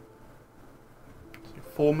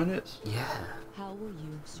 4 minutes? Yeah. how will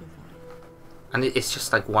you survive? And it's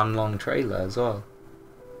just like one long trailer as well.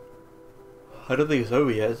 I don't think it's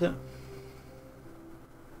over yet, is it?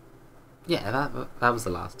 Yeah, that was the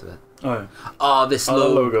last of it. Oh. Oh, this The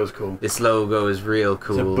logo's cool. This logo is real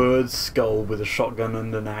cool. It's a bird's skull with a shotgun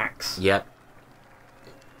and an axe. Yep.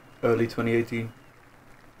 Early 2018.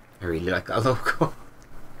 I really like that logo.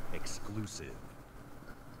 Exclusive.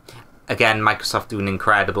 Again, Microsoft doing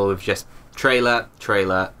incredible with just trailer.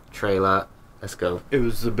 Let's go. It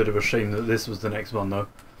was a bit of a shame that this was the next one though.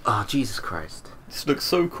 Oh, Jesus Christ. This looks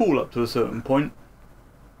so cool up to a certain point.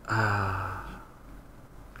 Kind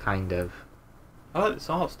of. I like this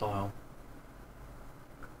art style.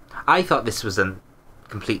 I thought this was a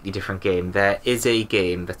completely different game. There is a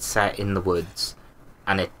game that's set in the woods,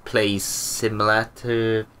 and it plays similar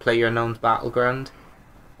to PlayerUnknown's Battleground.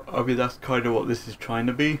 I mean, that's kind of what this is trying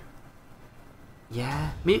to be.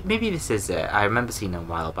 Yeah, maybe this is it. I remember seeing it a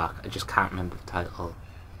while back. I just can't remember the title.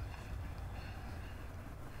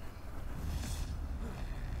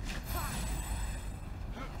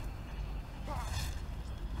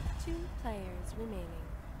 Two players remaining.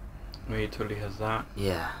 I mean, it totally has that.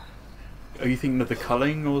 Yeah, Are you thinking of the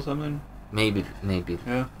culling or something? maybe.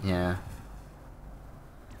 Yeah. Yeah.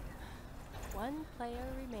 One player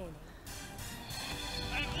remaining.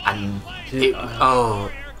 And Did-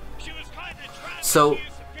 so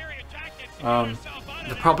Um,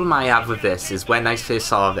 the problem I have with this is when I first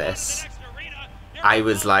saw this, I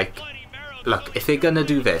was like, look, if they're gonna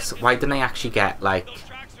do this, why didn't I actually get like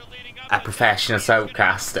a professional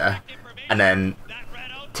shoutcaster? And then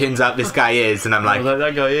turns out this guy is, and I'm like, well,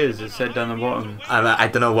 that guy is. It said down the bottom. I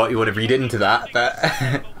don't know what you would have read into that, but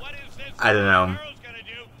I don't know.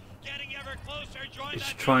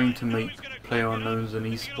 It's trying to make PlayerUnknown's an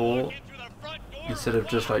esport instead of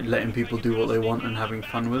just like letting people do what they want and having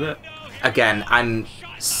fun with it. Again, I'm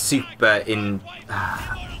super in.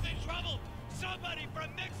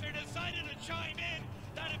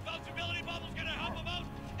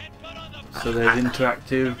 So there's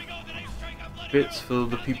interactive bits for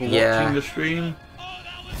the people Yeah. watching the stream.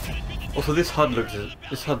 Also, this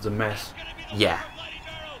HUD's a mess. Yeah.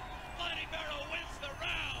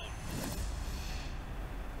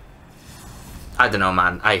 I don't know,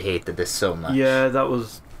 man. I hated this so much. Yeah, that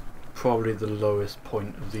was probably the lowest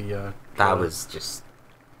point of the. That trailer. was just.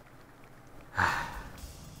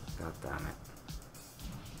 God damn it.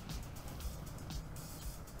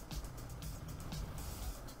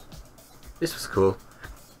 This was cool.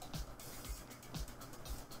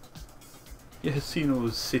 Yeah, seeing all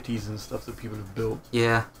the cities and stuff that people have built.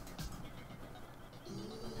 Yeah.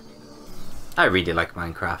 I really like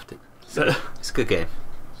Minecraft. It's a good game.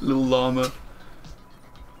 Little llama.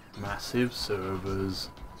 Massive servers.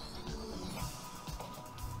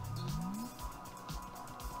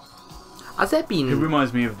 Has there It been...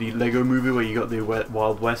 reminds me of the Lego movie where you got the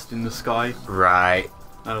Wild West in the sky. Right.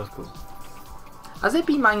 That was cool. Has there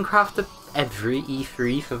been Minecraft at every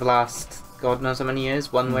E3 for the last God knows how many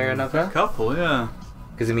years, one way or A another? couple, yeah.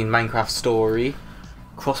 Because I mean, Minecraft Story.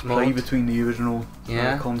 Cross-play Mode. between the original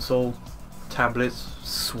Yeah. console, tablets,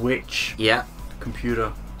 Switch, Yeah.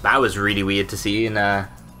 computer. That was really weird to see in a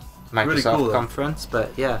Microsoft Really cool, though. conference,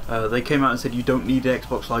 but yeah. They came out and said you don't need an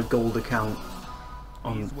Xbox Live Gold account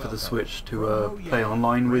for the Switch to play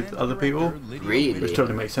online with other people. Really? Which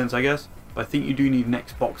totally makes sense, I guess. But I think you do need an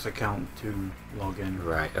Xbox account to log in.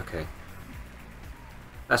 Right, okay.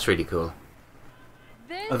 That's really cool.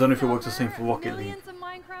 I don't know if it works the same for Rocket League. Millions of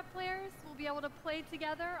Minecraft players will be able to play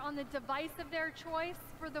together on the device of their choice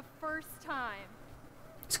for the first time.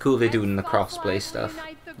 It's cool they're doing the Xbox cross-play Live will stuff.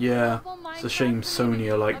 unite the Yeah, global It's a shame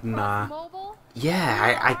Sony are like, nah.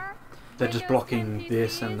 Yeah, They're just blocking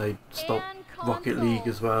this and they stop Rocket League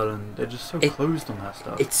as well, and they're just so closed on that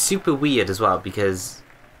stuff. It's super weird as well because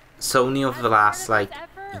Sony over the last like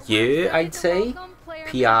year, I'd say,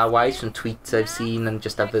 PR-wise, from tweets I've seen and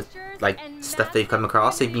just other like stuff they've come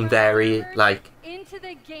across, they've been very like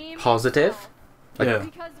positive. Like, yeah.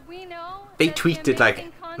 they tweeted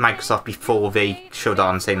like Microsoft before they showed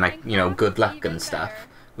on saying like, you know, good luck and stuff,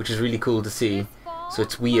 which is really cool to see. So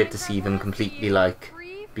it's weird to see them completely like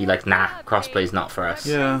be like, nah, crossplay's not for us.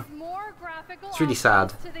 Yeah. It's really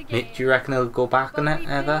sad. Do you reckon they'll go back on it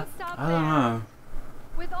ever? I don't know.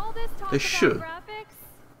 They should.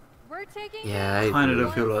 Yeah, I kind of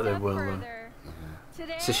don't feel like they will though.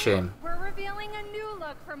 It's a shame. We're revealing a new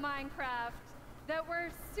look for Minecraft that we're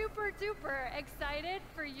super duper excited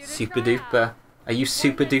for you to Super try duper. out. Are you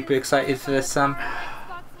super duper excited for this, Sam?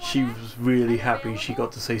 She was really happy she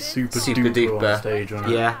got to say super Super duper duper. on stage on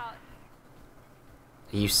it. Yeah.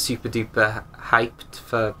 Are you super duper hyped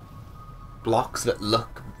for blocks that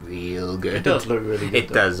look real good? It does look really good. It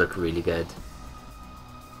does look really good.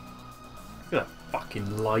 Look at that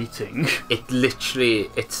fucking lighting. It literally,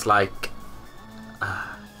 it's like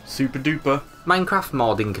Super duper. Minecraft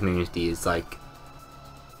modding community is like,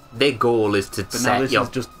 their goal is to But now set this your... is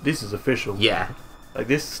just, this is official. Yeah. Like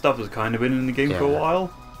this stuff has kind of been in the game for a Yeah.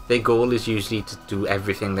 while. Their goal is usually to do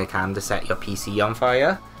everything they can to set your PC on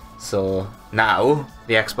fire. So now,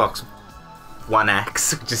 the Xbox One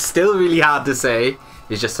X, which is still really hard to say,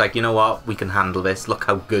 is just like, you know what, we can handle this. Look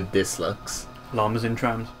how good this looks. Llamas in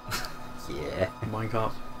trams. Yeah.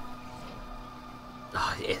 Minecraft.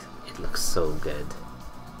 Oh, it looks so good.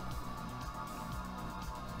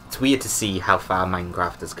 It's weird to see how far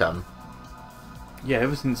Minecraft has come. Yeah,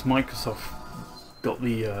 ever since Microsoft got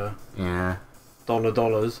the Yeah.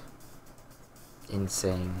 dollars.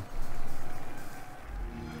 Insane.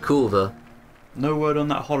 Cool though. No word on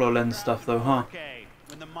that HoloLens stuff though, huh?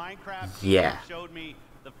 Yeah.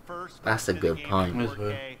 That's a good point.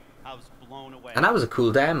 And that was a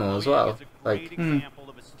cool demo as well. Like,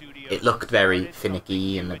 it looked very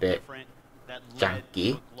finicky and a bit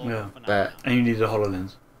janky. Yeah. But And you needed a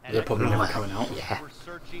HoloLens. They're probably never coming out. Yeah. We're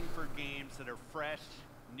searching for games that are fresh,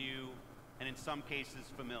 new, and in some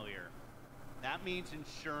cases familiar. That means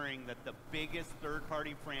ensuring that the biggest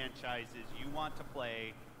third-party franchises you want to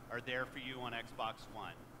play are there for you on Xbox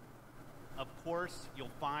One. Of course, you'll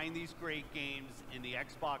find these great games in the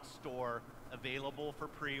Xbox Store, available for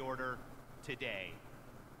pre-order today.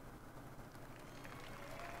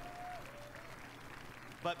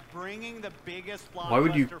 But bringing the biggest Why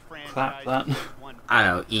would you blockbuster clap that? franchises is one I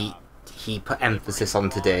don't know, he put emphasis on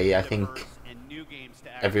today. I think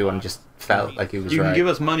everyone just felt like it was You right. can give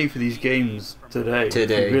us money for these games today. If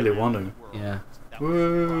Today. you really want to. Yeah.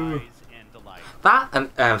 Woo.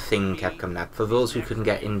 That thing kept coming up. For those who couldn't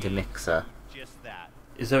get into Mixer,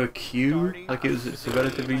 Is there a queue? Like it's a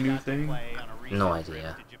relatively new thing? no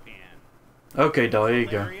idea. Okay, there you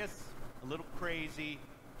go. A little crazy,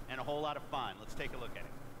 and a whole lot of fun. Let's take a look at it.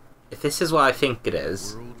 If this is what I think it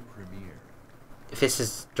is, if this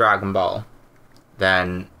is Dragon Ball,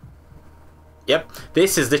 then yep,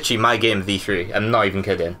 this is literally my game of E3. I'm not even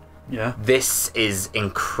kidding. Yeah. This is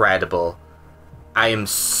incredible. I am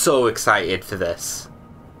so excited for this.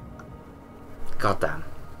 God damn.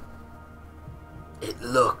 It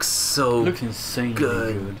looks so It looks insanely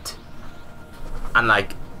good. And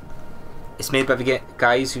like, it's made by the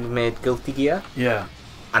guys who made Guilty Gear. Yeah.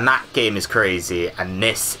 And that game is crazy, and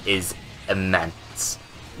this is immense.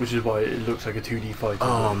 Which is why it looks like a 2D fighter.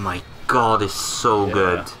 Oh my god, it's so Yeah.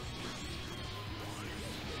 good.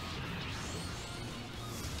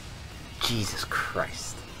 Jesus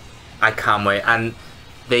Christ. I can't wait. And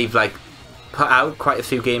they've like put out quite a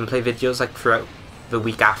few gameplay videos like throughout the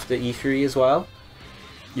week after E3 as well.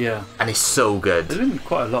 Yeah. And it's so good. There's been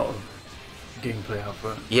quite a lot of gameplay out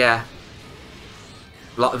for it. Yeah.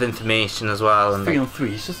 A lot of information as well. And 3 like, on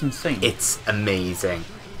 3, it's just insane. it's amazing.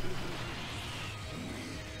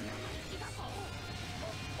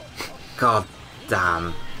 God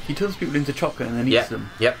damn. He turns people into chocolate and then eats Yep, them.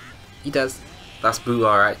 yep, he does. That's Boo,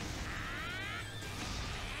 alright.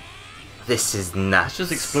 This is nuts. It's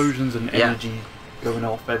just explosions and Yeah. energy going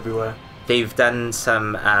off everywhere. They've done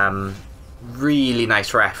some really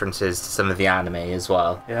nice references to some of the anime as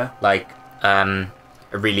well. Yeah. Like a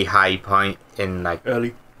really high point in like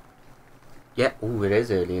Early. yeah, ooh, it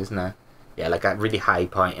is early, isn't it? Yeah, like a really high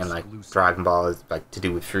point in like Dragon Ball is like to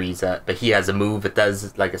do with Frieza, but he has a move that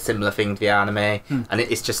does like a similar thing to the anime, and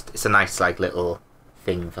it's a nice like little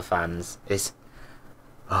thing for fans.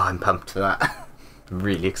 I'm pumped for that. I'm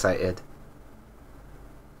really excited.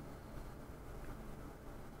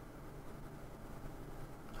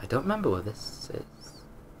 don't remember what this is.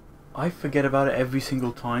 I forget about it every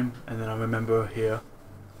single time, and then I remember here.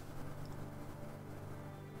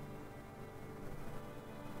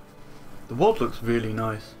 The world looks really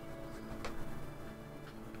nice.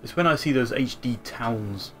 It's when I see those HD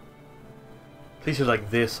towns, places like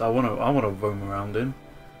this, I wanna roam around in.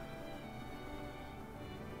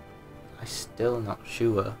 I'm still not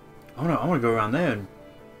sure. I wanna go around there and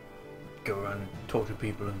go around and talk to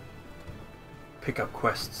people and pick up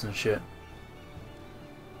quests and shit.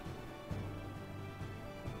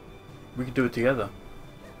 We could do it together.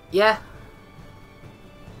 Yeah.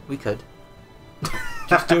 We could.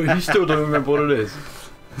 You still don't remember what it is?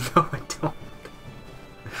 No, I don't.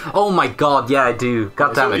 Oh my god, yeah, I do.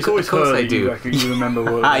 God damn it. It's always of course her I that do. you remember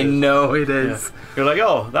what it is. I know it is. Yeah. You're like,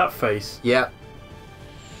 oh, that face. Yep.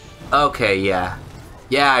 Okay, yeah.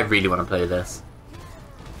 Yeah, I really want to play this.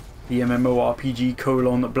 The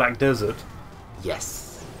MMORPG : Black Desert.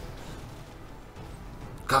 Yes.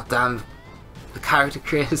 God damn. The character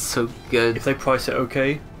creator is so good. If they price it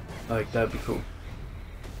okay, like, that'd be cool.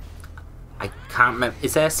 I can't remember.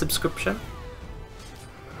 Is there a subscription?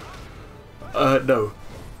 No.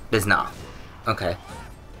 There's not. Okay.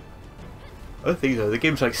 I don't think so. The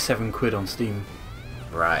game's like £7 on Steam.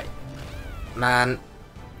 Right. Man.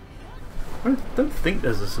 I don't think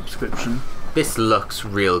there's a subscription. This looks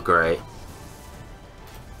real great.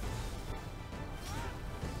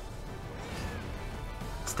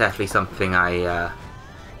 It's definitely something I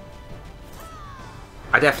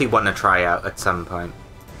definitely want to try out at some point.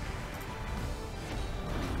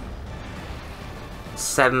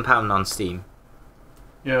 £7 on Steam.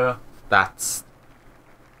 Yeah. That's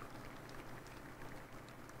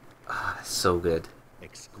so good.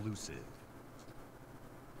 Exclusive.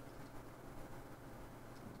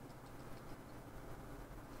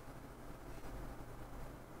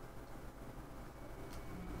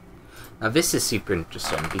 Now this is super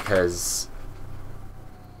interesting because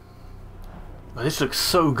Oh, this looks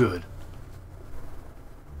so good.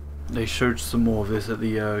 They showed some more of this at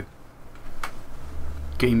the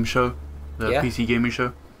game show, the PC gaming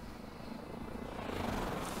show.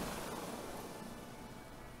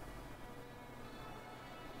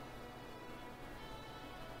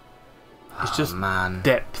 It's just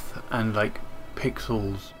depth and like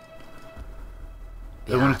pixels.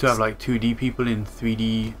 They wanted to have like 2D people in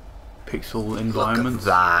 3D pixel environments.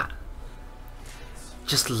 Look at that.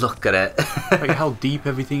 Just look at it. Like how deep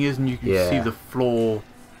everything is, and you can see the floor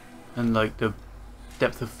and like the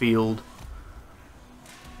depth of field.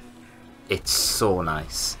 It's so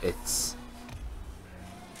nice. It's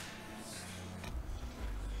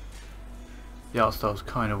the art style is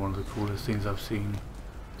kind of one of the coolest things I've seen.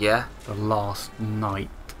 Yeah. The last night.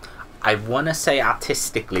 I want to say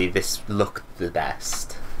artistically this looked the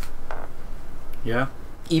best. Yeah.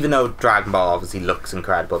 Even though Dragon Ball obviously looks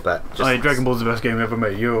incredible, but just Dragon Ball's the best game ever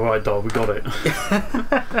made. You're alright, dog. We got it.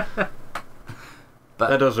 But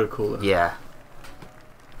that does look cool, though. Yeah.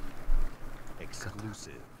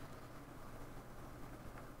 Exclusive.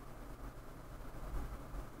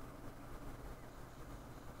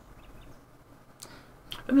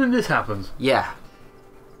 And then this happens. Yeah.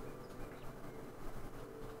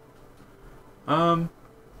 I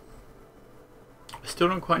still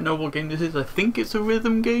don't quite know what game this is. I think it's a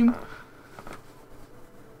rhythm game.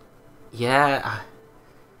 Yeah.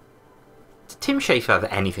 Did Tim Schafer have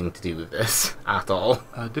anything to do with this at all?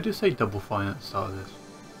 Did it say Double Fine at the start of this?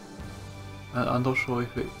 I'm not sure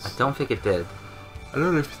if it's... I don't think it did. I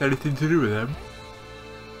don't know if it's anything to do with them.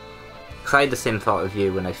 Because I had the same thought of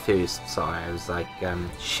you when I first saw it. I was like,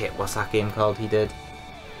 shit, what's that game called he did?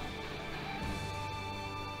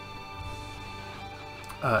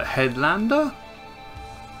 Headlander?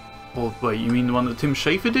 Or wait, you mean the one that Tim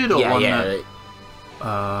Schafer did, or one that?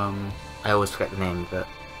 I always forget the name, but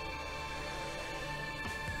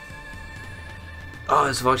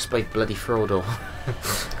it's voiced by bloody Frodo.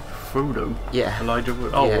 Frodo? Yeah. Elijah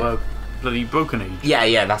Wood. Oh, bloody Broken Age.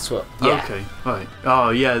 Yeah, that's what. Yeah. Okay, right.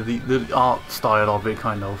 Oh yeah, the art style of it,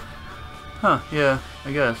 kind of. Huh? Yeah,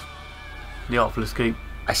 I guess. The Artful Escape.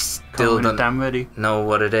 I still don't know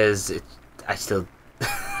what it is. I still.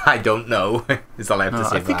 I don't know. Is all I have to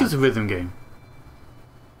say. I think it's a rhythm game.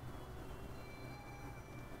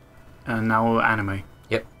 And now anime.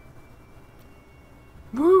 Yep.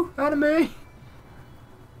 Woo! Anime!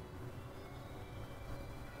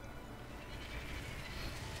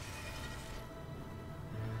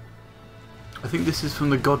 I think this is from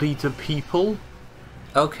the God Eater people.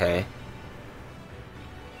 Okay.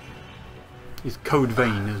 It's Code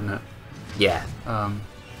Vein, isn't it? Yeah.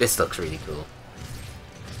 This looks really cool.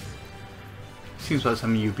 Seems like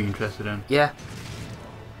something you'd be interested in. Yeah.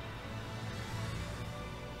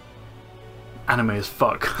 anime as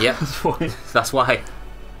fuck. Yeah, that's why.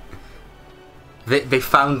 They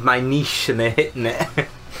found my niche and they're hitting it.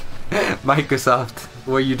 Microsoft,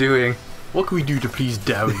 what are you doing? What can we do to please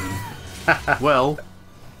Darwin? Well,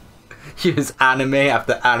 here's anime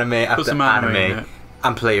after anime after some anime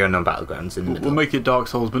and PlayerUnknown Battlegrounds in the middle. We'll make it Dark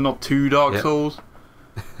Souls, but not too Dark Souls,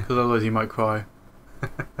 because otherwise he might cry.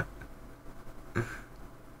 We've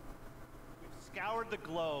scoured the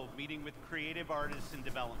globe meeting with creative artists and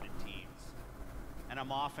development teams, and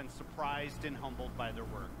I'm often surprised and humbled by their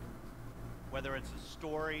work. Whether it's a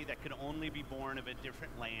story that could only be born of a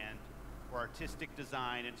different land, or artistic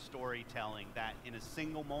design and storytelling that, in a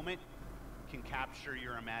single moment, can capture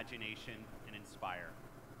your imagination and inspire.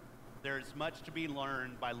 There is much to be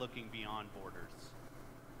learned by looking beyond borders.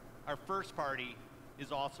 Our first party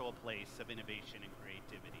is also a place of innovation and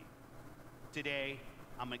creativity. Today,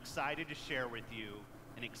 I'm excited to share with you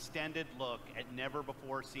an extended look at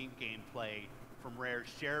never-before-seen gameplay from Rare's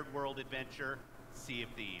shared world adventure, Sea of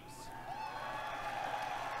Thieves.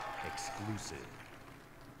 Exclusive.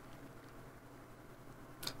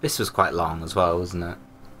 This was quite long as well, wasn't it?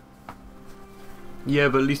 Yeah,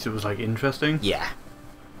 but at least it was like interesting. Yeah.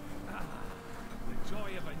 The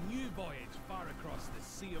joy of a new voyage far across the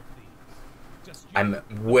Sea of Thieves. I'm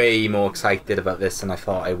way more excited about this than I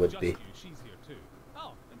thought I would be. She's here too.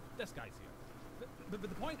 Oh, and this guy's here. But the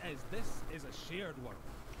point is, this is a shared world,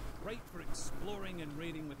 right for exploring and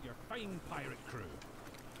raiding with your fine pirate crew.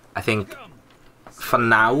 I think for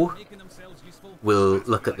now we'll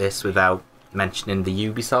look at this without mentioning the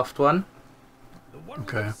Ubisoft one.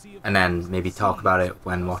 Okay. And then maybe talk about it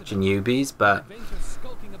when watching Ubi's, but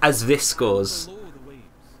as this goes,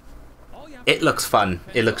 it looks fun.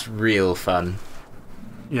 It looks real fun.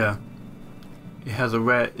 Yeah. It has the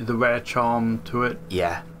rare charm to it.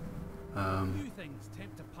 Yeah. Few things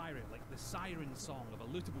tempt a pirate like the siren song of a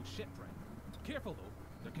lootable shipwreck. Careful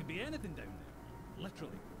though, there could be anything down there.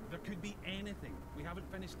 Literally, there could be anything. We haven't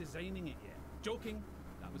finished designing it yet. Joking,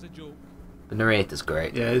 that was a joke. The narrator's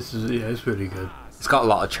great. Yeah, it's really good. It's got a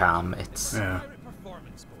lot of charm. It's yeah.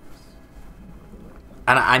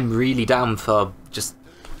 And I'm really down for just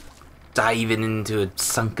diving into a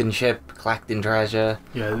sunken ship, collecting treasure.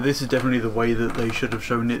 Yeah, this is definitely the way that they should have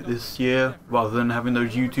shown it this year, rather than having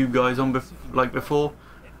those YouTube guys on like before.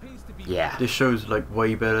 Yeah. This shows like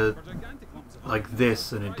way better like this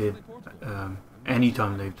than it did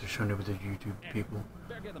anytime they've just shown it with the YouTube people.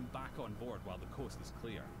 Better get them back on board while the coast is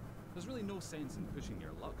clear. There's really no sense in pushing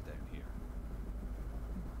your luck down here.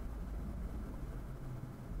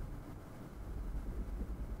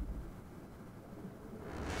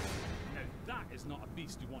 Now that is not a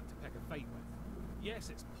beast you want to pick a fight with. Yes,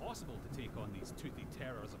 it's possible to take on these toothy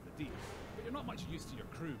terrors of the deep, but you're not much used to your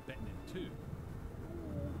crew bitten in two.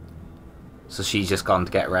 So she's just gone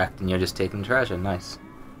to get wrecked and you're just taking treasure. Nice.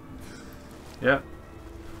 Yeah.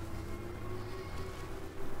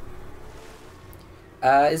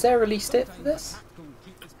 Is there a release date for this?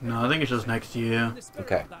 No, I think it's just next year.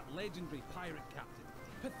 Okay. That legendary pirate captain,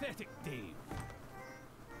 Pathetic Dave.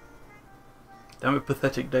 Damn it,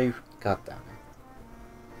 Pathetic Dave. God damn it.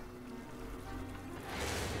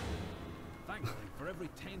 Thankfully, for every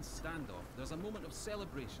tense standoff, there's a moment of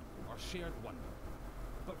celebration or shared wonder.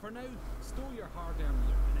 But for now, stow your hard-earned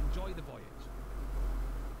loot and enjoy the voyage.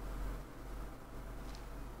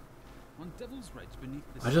 On Devil's Ridge beneath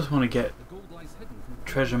the I just want to get the gold lies hidden from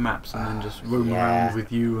treasure maps and then just roam around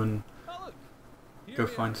with you and go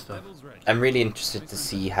find stuff. I'm really interested to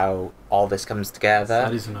see how all this comes together.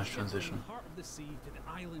 That is a nice transition.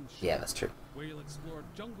 Yeah, that's true. Where you'll explore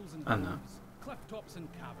jungles and I know. cliff tops and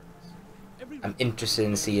caverns. I'm interested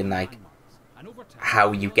in seeing like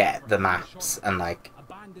how you get the maps and like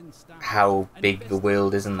how big the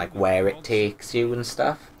world is and like where it takes you and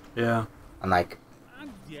stuff. Yeah. And like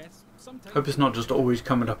hope it's not just always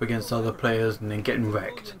coming up against other players and then getting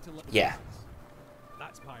wrecked. Yeah.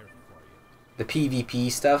 The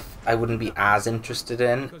PvP stuff I wouldn't be as interested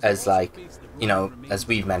in as like, you know, as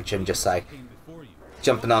we've mentioned, just like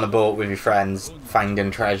jumping on a boat with your friends,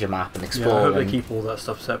 finding treasure map and exploring. Yeah, I hope they keep all that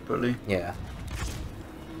stuff separately. Yeah.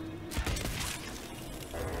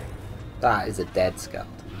 That is a dead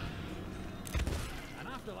skeleton. An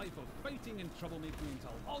afterlife of fighting and troublemaking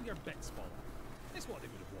until all your bits fall off. It's what they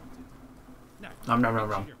would have wanted. Now,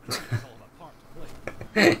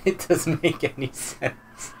 It doesn't make any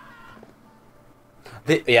sense.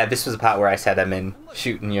 Yeah, this was the part where I said I'm in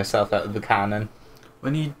shooting yourself out of the cannon.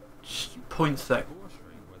 When he points that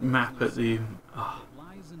map at the...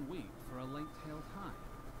 Lies in wait for a light held high.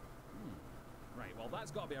 Right, well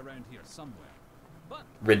that's got to be around here somewhere. But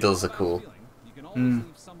riddles are cool. You can always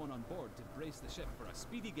leave someone on board to brace the ship for a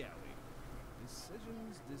speedy getaway.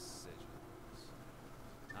 Decisions.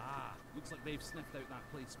 Ah, looks like they've sniffed out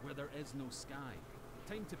that place where there is no sky.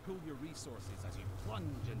 Time to pull your resources as you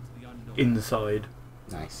plunge into the unknown. Inside.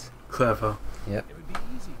 Nice. Clever. Yep. It would be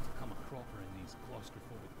easy to come a cropper in these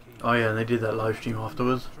claustrophobic caves. Oh yeah, and they did that live stream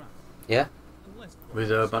afterwards. Yeah. With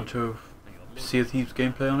a bunch of Sea of Thieves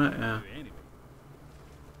gameplay on it, yeah.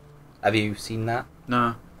 Have you seen that?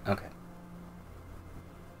 No. Okay.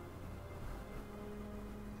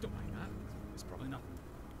 Don't mind that. It's probably nothing.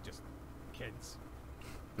 Just kids.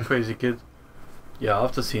 Crazy kids. Yeah,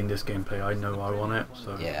 after seeing this gameplay, I know I want it,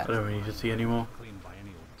 so yeah. I don't really need to see any more.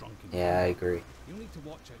 Yeah, I agree.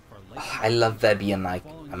 Oh, I love there being like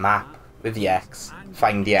a map with the X,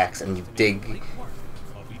 find the X, and you dig.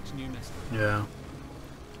 Yeah.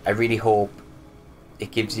 I really hope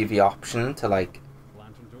it gives you the option to like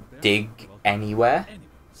dig anywhere.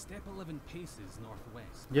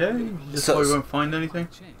 Yeah, just so you won't find anything.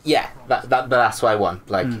 Yeah, that's what I want.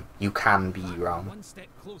 Like you can be wrong.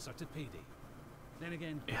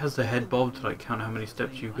 It has the head bob to like count how many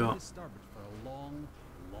steps you've got.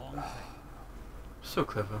 So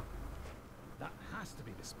clever. That has to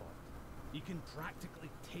be the spot. You can practically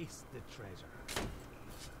taste the treasure.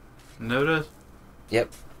 Notice?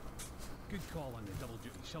 Yep. Good call on the double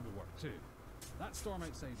duty shovel work too. That storm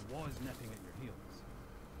outside was nipping at your heels.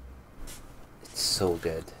 It's so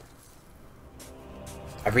good.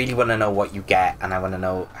 I really want to know what you get, and I want to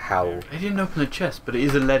know how. They didn't open the chest, but it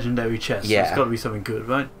is a legendary chest. Yeah. So it's got to be something good,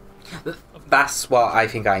 right? That's what I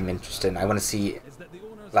think I'm interested in. I want to see,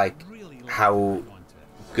 like, how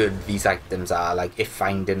good these items are. Like, if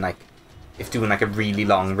doing like a really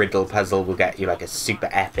long riddle puzzle will get you like a super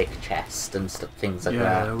epic chest and stuff, things like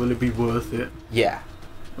that. Yeah, will it be worth it? Yeah.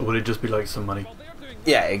 Or will it just be like some money?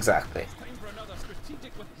 Yeah, exactly.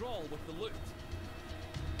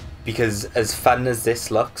 Because as fun as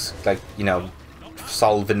this looks, like, you know,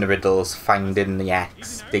 solving the riddles, finding the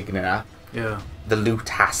X, digging it up, yeah, the loot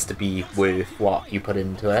has to be worth what you put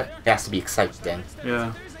into it. It has to be exciting.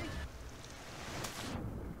 Yeah.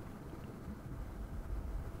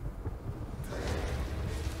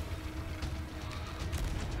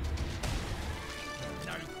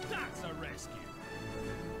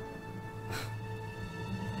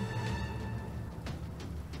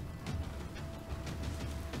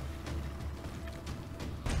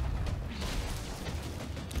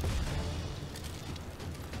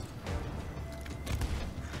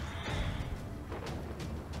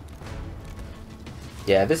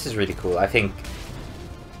 Yeah, this is really cool. I think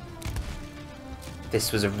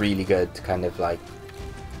this was a really good kind of like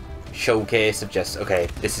showcase of just, okay,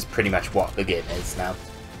 this is pretty much what the game is now.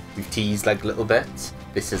 We've teased like little bits.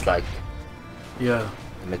 This is like the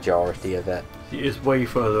majority of it. It's way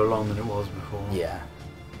further along than it was before. Yeah.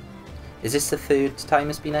 Is this the third time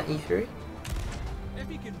it's been at E3?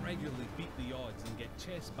 If you can regularly beat the odds and get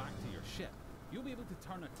chests back to your ship, you'll be able to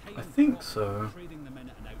turn a tiny I think so. trading them in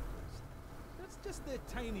at an outpost. That's just the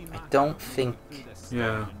tiny I don't think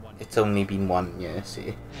it's only been 1 year,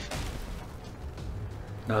 see.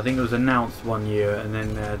 No, I think it was announced 1 year and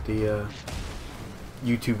then the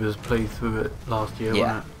YouTubers played through it last year,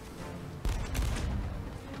 wasn't it?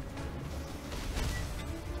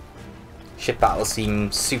 Ship battles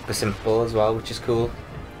seem super simple as well, which is cool.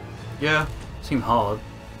 Yeah, seem hard.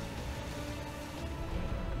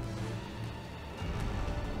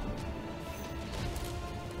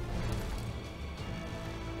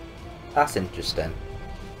 That's interesting.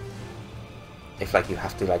 If like you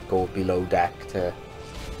have to like go below deck to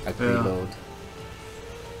like reload.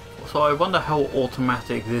 So I wonder how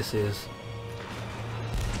automatic this is.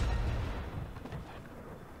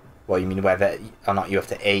 What, you mean whether or not you have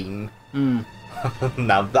to aim?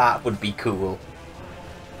 Now that would be cool.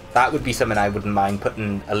 That would be something I wouldn't mind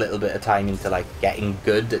putting a little bit of time into, like getting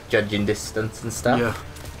good at judging distance and stuff. Yeah.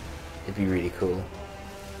 It'd be really cool.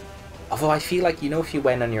 Although I feel like, you know, if you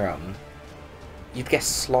went on your own, you'd get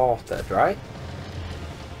slaughtered, right?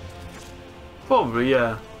 Probably,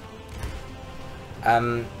 yeah.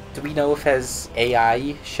 Do we know if there's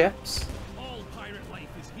AI ships?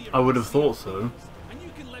 I would have thought so.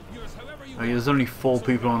 I mean, there's only 4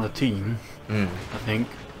 people on the team, I think.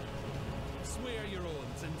 Swear your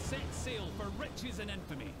oaths and set sail for riches and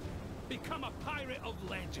infamy. Become a pirate of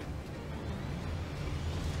legend.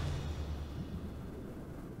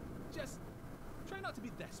 Just try not to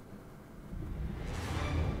be desperate.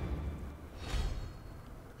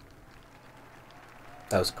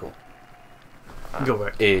 That was cool. Go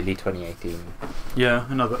back. Early 2018. Yeah,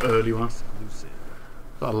 another early one.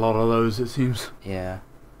 Got a lot of those, it seems. Yeah.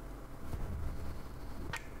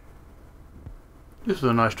 This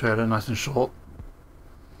was a nice trailer, nice and short.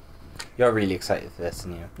 You're really excited for this,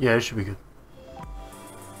 aren't you? Yeah, it should be good.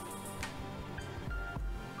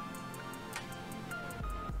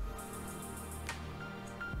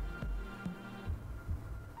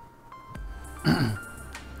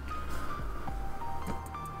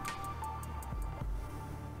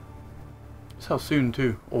 It's how soon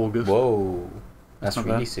too, August. Whoa, that's not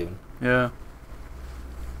really bad. soon. Yeah.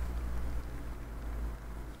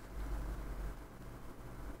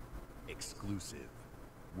 Exclusive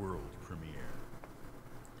world premiere.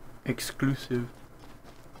 Exclusive.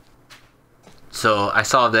 So I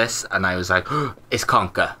saw this and I was like, oh, it's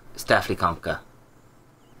Conker. It's definitely Conker.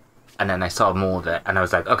 And then I saw more of it and I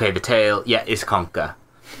was like, okay, the tail, yeah, it's Conker.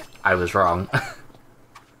 I was wrong.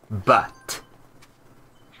 But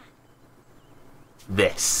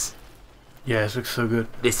this. Yeah, it looks so good.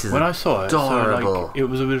 This is when I saw it, adorable. so like, it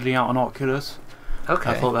was originally out on Oculus.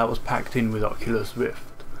 Okay. I thought that was packed in with Oculus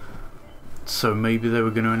Rift. So maybe they were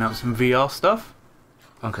going to announce some VR stuff.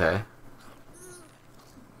 Okay.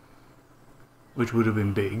 Which would have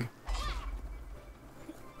been big.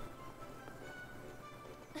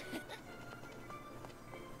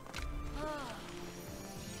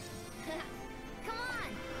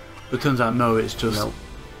 But it turns out no, it's just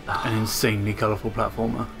an insanely colourful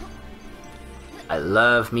platformer. I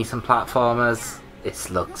love me some platformers. This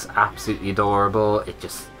looks absolutely adorable.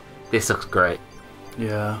 This looks great.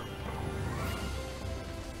 Yeah.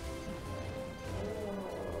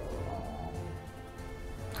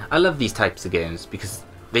 I love these types of games because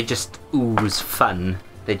they just ooze fun.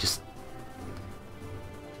 It just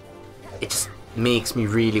makes me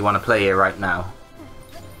really want to play it right now.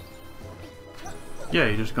 Yeah,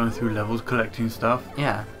 you're just going through levels, collecting stuff.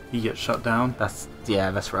 Yeah. You get shut down. That's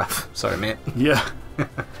rough. Sorry, mate. Yeah.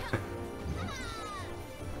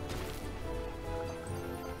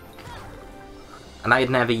 And I'd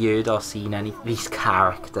never heard or seen any of these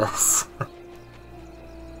characters.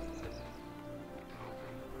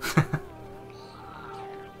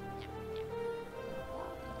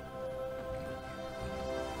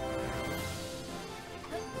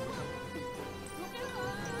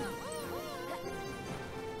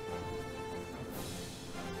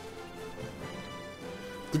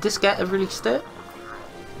 Did this get a release date?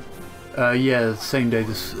 Yeah, the same day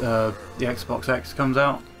this the Xbox X comes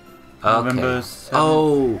out. Okay. November 7th.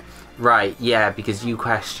 Oh, right, yeah, because you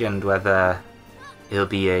questioned whether it'll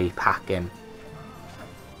be a pack-in.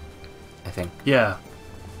 I think. Yeah,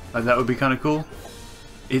 like that would be kind of cool.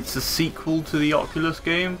 It's a sequel to the Oculus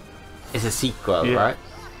game. It's a sequel, Yeah. right?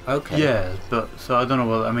 Okay. Yeah, but so I don't know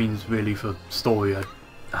what that means really for story.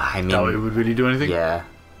 I mean, doubt it would really do anything. Yeah.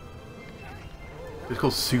 It's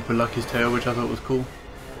called Super Lucky's Tale, which I thought was cool.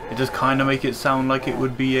 It does kind of make it sound like it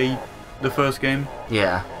would be the first game.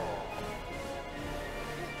 Yeah.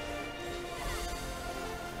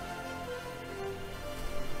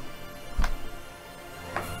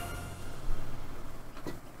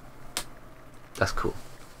 That's cool.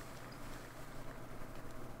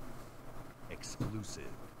 Exclusive.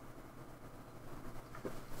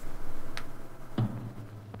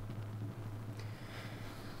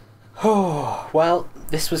 Oh, well,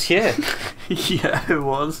 this was here. Yeah, it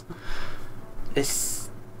was.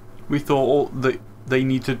 We thought that they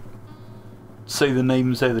need to say the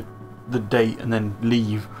name, say the date, and then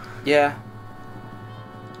leave. Yeah.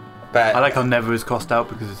 But I like how never is crossed out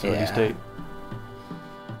because it's a release Yeah. date.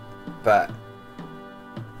 But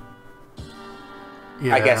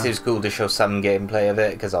Yeah. I guess it was cool to show some gameplay of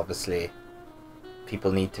it because obviously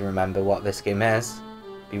people need to remember what this game is.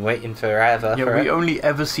 Been waiting forever. Yeah, for we it. only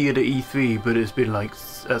ever see it at E3, but it's been like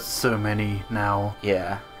so many now.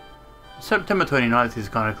 Yeah. September 29th is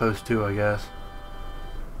kind of close too, I guess.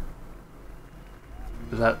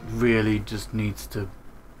 But that really just needs to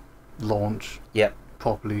launch Yep.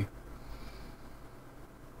 properly.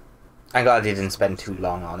 I'm glad they didn't spend too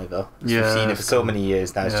long on it though. 'Cause Yeah, we've seen it for that's so cool. many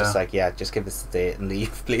years now. It's just Yeah. like, yeah, just give us the date and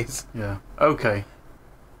leave, please. Yeah. Okay.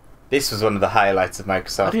 This was one of the highlights of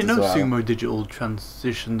Microsoft. I didn't as know well. Sumo Digital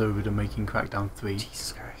transitioned over to making Crackdown 3.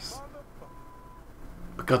 Jesus Christ.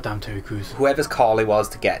 But goddamn Terry Crews. Whoever's call it was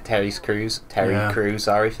to get Terry Crews, Yeah.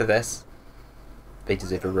 sorry for this. They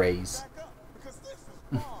deserve a raise. Because this is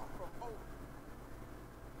far from over.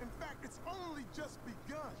 In fact, it's only just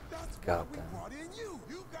begun. That's why God we damn. brought in you.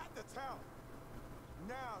 You got the talent.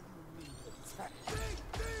 Now you need the tech. Big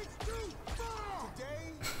things too far.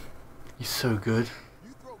 Today, He's so good.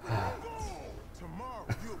 you throw a ball. Tomorrow,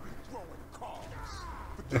 you'll be throwing cars.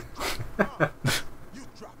 Forget dropping you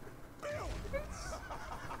dropping billions.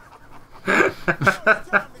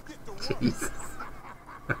 Time to get to work. Jesus.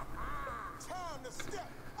 Time to step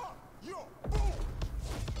up your boom.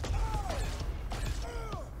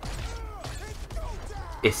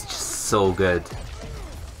 it's just so good.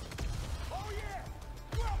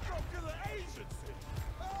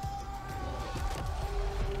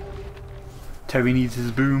 Terry needs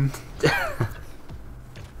his boom.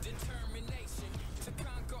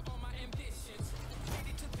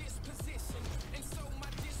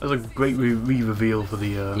 That was a great re-reveal for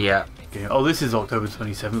the yeah. game. Oh, this is October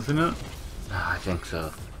 27th, isn't it? I think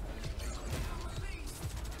so.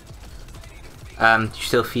 Do you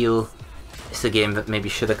still feel it's a game that maybe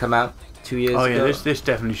should have come out 2 years ago? Oh yeah, this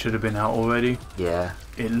definitely should have been out already. Yeah.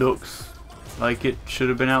 It looks like it should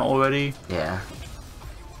have been out already. Yeah.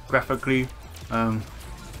 Graphically. I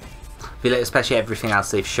feel like especially everything else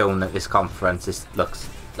they've shown at this conference looks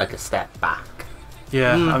like a step back.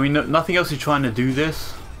 Yeah, I mean, nothing else is trying to do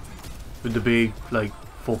this with the big, like,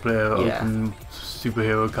 4-player open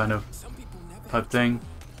superhero kind of type thing.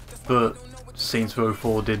 But Saints Row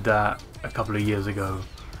 4 did that a couple of years ago.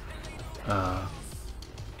 And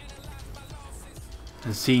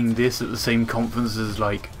seeing this at the same conference as,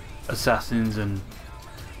 like, Assassins and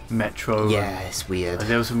Metro. Yeah, it's weird.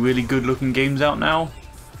 There were some really good looking games out now.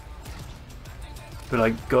 But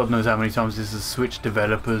like, God knows how many times this has switched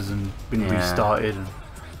developers and been restarted. And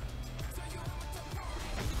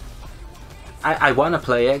I want to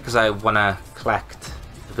play it because I want to collect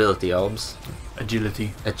ability orbs.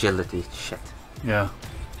 Agility. Agility, shit. Yeah.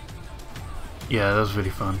 Yeah, that was really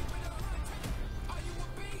fun.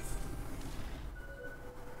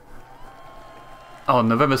 Oh,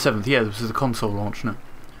 November 7th, yeah, this is the console launch now.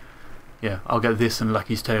 Yeah, I'll get this and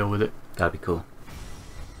Lucky's Tale with it. That'd be cool.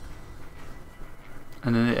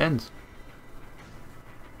 And then it ends.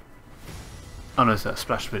 Oh no, it's that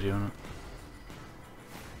splash video, isn't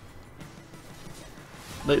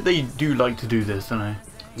it? They do like to do this, don't they?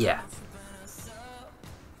 Yeah.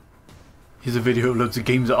 Here's a video of loads of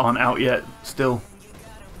games that aren't out yet, still.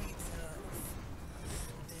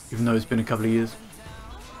 Even though it's been a couple of years.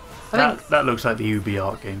 That looks like the Ubi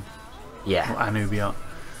Art game. Yeah. Or an Ubi Art.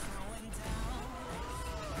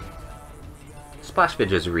 Splash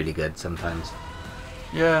videos are really good sometimes.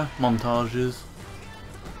 Yeah, montages.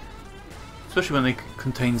 Especially when they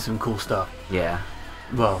contain some cool stuff. Yeah.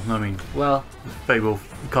 Well, I mean, well, Fable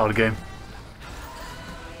card game.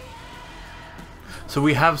 So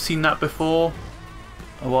we have seen that before,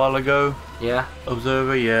 a while ago. Yeah.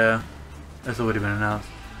 Observer, yeah. That's already been announced.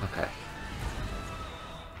 Okay.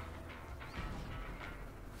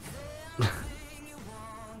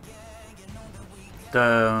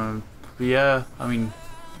 Yeah, I mean,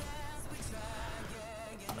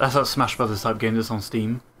 that's that Smash Brothers type game that's on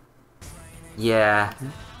Steam. Yeah.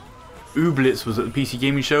 Ooblitz was at the PC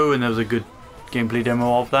Gaming Show and there was a good gameplay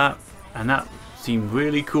demo of that, and that seemed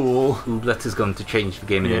really cool. Ooblitz is going to change the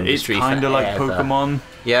gaming industry. It's kind of like forever. Pokemon.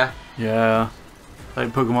 Yeah. Yeah. Like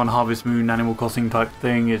Pokemon Harvest Moon, Animal Crossing type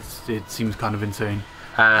thing. It seems kind of insane.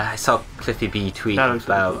 I saw Cliffy B tweet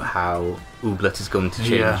about how Ooblitz is going to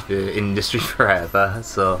change the industry forever.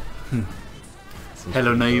 So.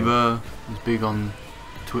 Hello Neighbor is big on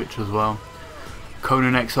Twitch as well.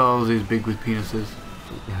 Conan Exiles is big with penises.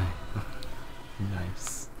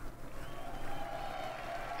 Nice.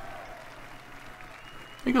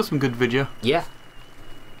 They got some good video. Yeah.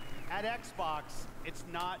 At Xbox, it's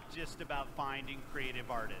not just about finding creative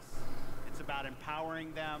artists. It's about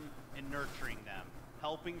empowering them and nurturing them,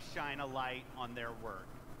 helping shine a light on their work,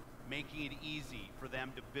 making it easy for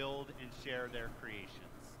them to build and share their creations.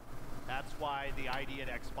 That's why the ID at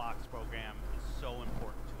Xbox program is so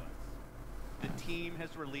important to us. The team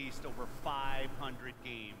has released over 500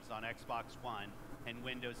 games on Xbox One and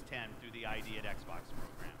Windows 10 through the ID at Xbox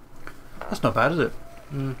program. That's not bad, is it?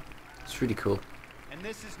 It's really cool. And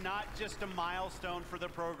this is not just a milestone for the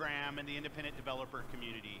program and the independent developer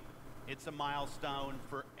community. It's a milestone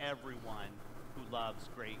for everyone who loves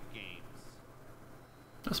great games.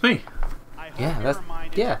 That's me.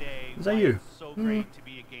 Is that you? So great to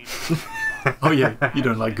be a gamer. Oh yeah, you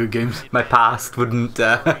don't like good games. My past wouldn't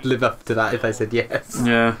live up to that if I said yes.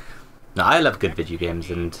 Yeah. No, I love good video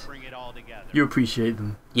games and you appreciate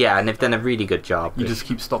them. yeah, and they've done a really good job. You just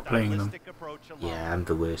keep stop playing them. Yeah, I'm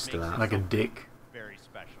the worst at that. Like a dick. Very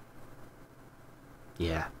special.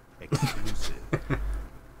 Yeah. Exclusive.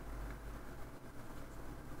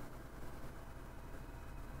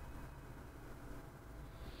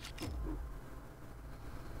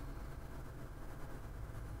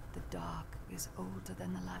 The dark is older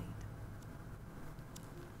than the light.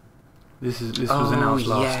 This was announced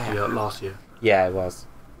last year. Yeah, it was.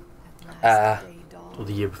 Or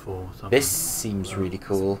the year before or something. This seems really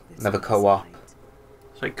cool. Another co-op.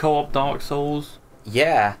 It's like co-op Dark Souls.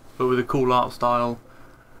 Yeah. But with a cool art style.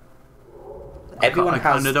 Everyone I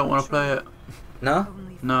kinda don't want to play it. No?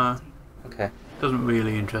 No. Okay. Doesn't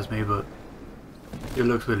really interest me, but it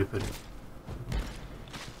looks really pretty.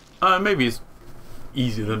 Maybe it's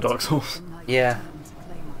easier than Dark Souls. Yeah.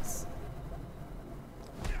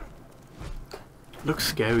 Looks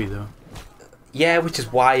scary though. Yeah, which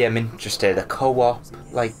is why I'm interested. A co-op,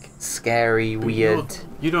 like, scary, weird.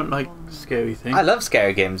 You don't like scary things? I love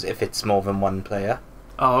scary games if it's more than one player.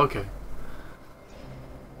 Oh, okay.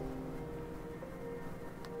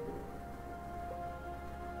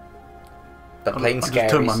 But playing I'll scary.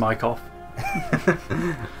 just turn my mic off.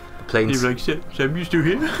 Playing. You're like, Sam, you still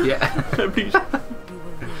here? Yeah. Sam, please.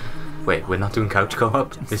 Wait, we're not doing couch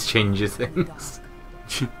co-op? This changes things.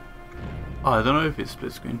 Oh, I don't know if it's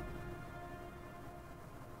split screen.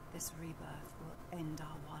 This rebirth will end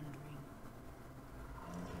our wandering.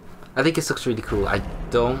 I think this looks really cool. I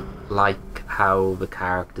don't like how the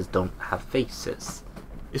characters don't have faces.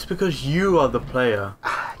 It's because you are the player.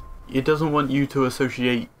 It doesn't want you to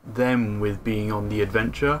associate them with being on the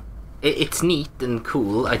adventure. It's neat and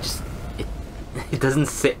cool. I just it doesn't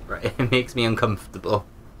sit right. It makes me uncomfortable.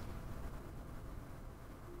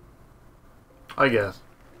 I guess.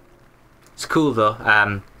 It's cool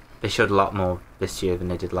though. They showed a lot more this year than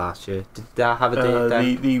they did last year. Did that have a date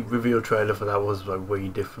then? The reveal trailer for that was like way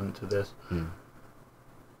different to this.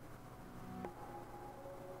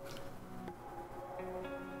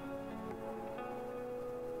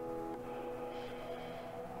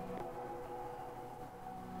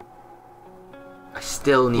 I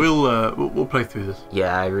still need. We'll play through this.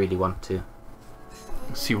 Yeah, I really want to.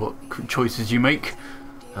 See what choices you make.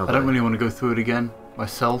 Oh, I don't really want to go through it again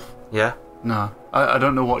myself. Yeah. No, I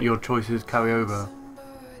don't know what your choices carry over.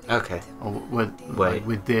 Okay. Or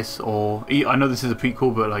with this, or I know this is a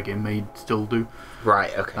prequel, but like it may still do.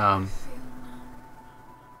 Right. Okay.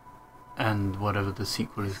 And whatever the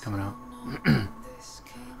sequel is coming out.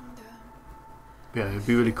 Yeah, it'd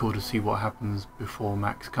be really cool to see what happens before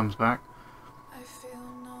Max comes back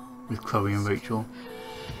with Chloe and Rachel.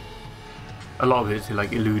 A lot of it's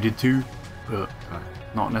like alluded to, but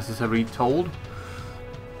not necessarily told.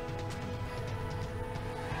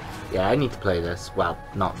 Yeah, I need to play this. Well,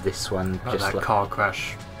 not this one. Just that car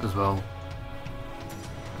crash as well.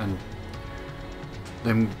 And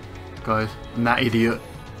them guys. And that idiot.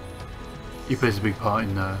 He plays a big part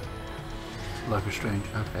in Life is Strange.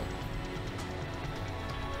 Okay.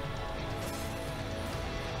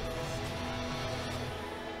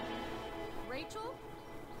 Rachel?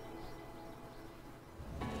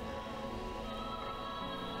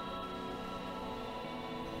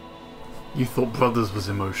 You thought Brothers was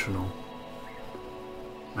emotional.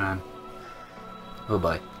 Man. Oh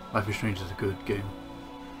boy. Life is Strange is a good game.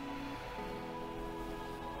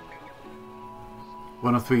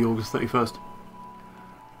 103 August 31st.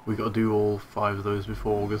 We got to do all 5 of those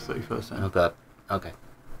before August 31st. Then. Oh god. Okay.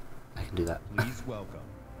 I can do that. Please welcome,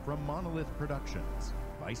 from Monolith Productions,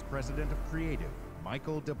 Vice President of Creative,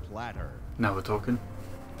 Michael DePlatter. Now we're talking.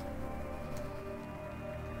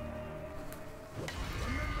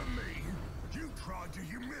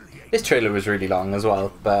 This trailer was really long as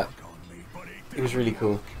well, but it was really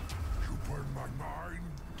cool.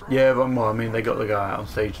 Yeah, but well, I mean, they got the guy out on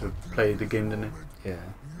stage to play the game, didn't they? Yeah.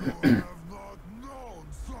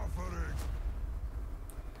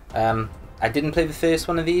 I didn't play the first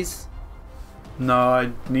one of these. No,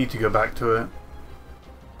 I need to go back to it.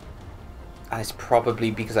 And it's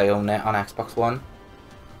probably because I own it on Xbox One.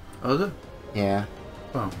 Oh, is it? Yeah.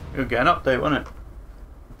 Well, you'll get an update, won't it?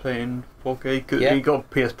 Playing 4K. Yeah. You got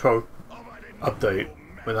PS Pro update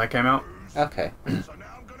when that came out. Okay.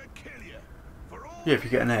 Yeah, if you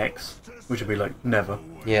get an X, which would be like never.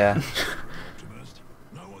 Yeah.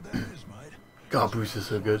 God, Bruce is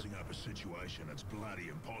so good.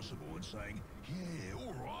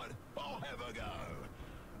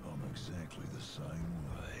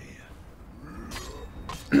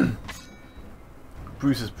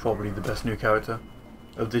 Bruce is probably the best new character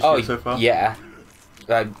of this year so far. Yeah.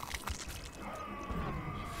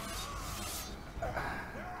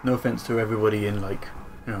 No offense to everybody in like,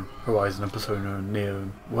 you know, Horizon and Persona and Nier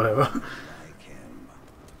and whatever.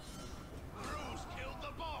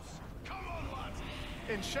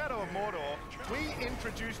 In Shadow of Mordor, we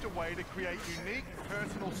introduced a way to create unique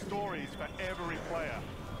personal stories for every player.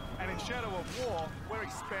 And in Shadow of War, we're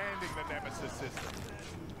expanding the Nemesis system.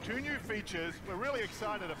 2 new features we're really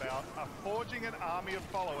excited about are forging an army of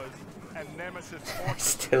followers and Nemesis forces.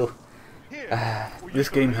 Still. This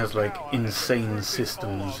game has like insane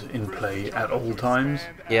systems in play at all times.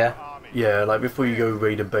 Yeah. Yeah, like before you go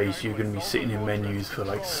raid a base, you're gonna be sitting in menus for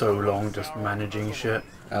like so long just managing shit.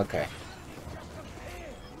 Okay.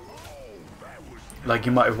 like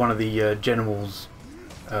you might have one of the generals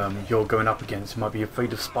you're going up against who might be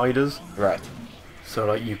afraid of spiders. Right. So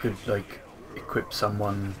like you could like equip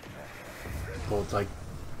someone or like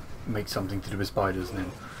make something to do with spiders, and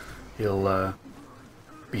then he'll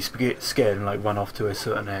be scared and like run off to a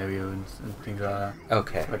certain area and things like that.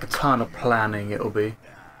 Okay. Like a ton of planning it'll be.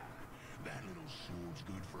 That little sword's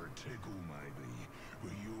good for a tickle, maybe,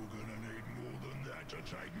 but you're gonna need more than that to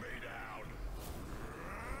take me down.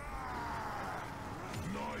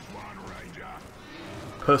 Nice one, Ranger.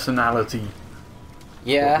 Personality.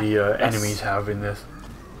 Yeah. What the enemies have in this.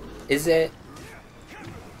 Is it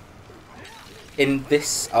in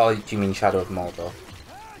this? Oh, do you mean Shadow of Mordor?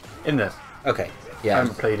 In this. Okay. Yeah. I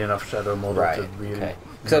haven't played enough Shadow of Mordor Right. to really. Okay.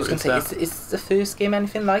 Because I was going to say, is the first game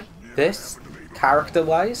anything like this,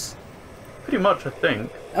 character-wise? Pretty much, I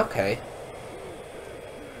think. Okay.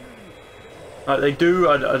 They do.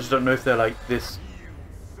 I just don't know if they're like this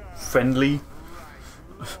friendly,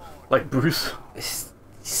 like Bruce. He's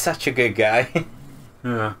such a good guy.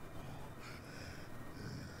 Yeah.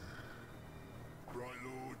 Right,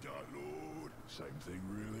 Lord, Dark Lord. Same thing,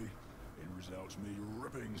 really. End results me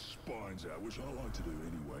ripping spines out, which I like to do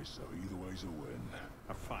anyway, so either way's a win.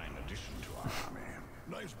 A fine addition to our army.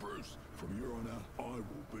 Name's Bruce. From here on out, I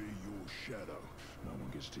will be your shadow. No one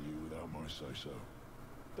gets to you without my say-so.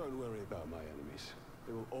 Don't worry about my enemies.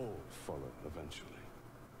 They will all follow eventually.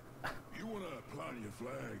 You want to plant your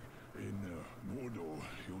flag in Mordor,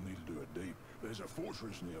 you'll need to do it deep. There's a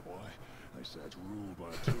fortress nearby. They say it's ruled by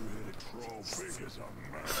a two-headed troll big as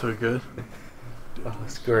a man. So good. Oh,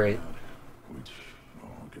 that's great. Which,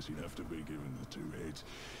 I guess he'd have to be given the two heads.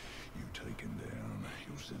 You take him down,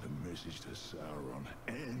 you'll send a message to Sauron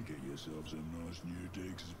and get yourself some nice new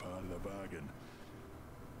digs as part of the bargain.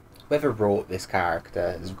 Whoever wrote this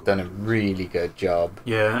character has done a really good job.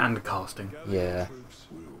 Yeah, and the casting. Yeah.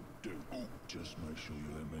 Will do. Just make sure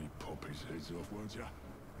you let me pop his heads off, won't you?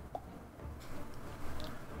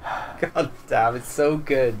 God damn, it's so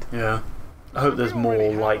good. Yeah. I hope there's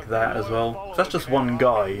more like that as well. That's just one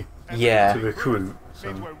guy. Yeah. To recruit. So.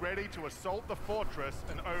 Means we're ready to assault the fortress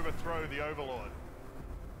and overthrow the Overlord.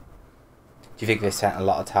 Do you think they spent a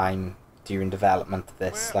lot of time during development of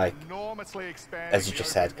this, like, as you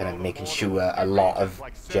just said, kind of making sure a lot of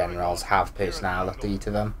generals have personality to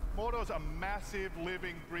them?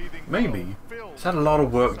 Maybe. It's had a lot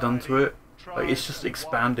of work done to it. Like, it's just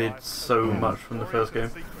expanded so much from the first game.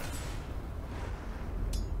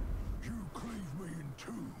 You cleave me in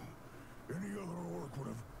two. Any other orc would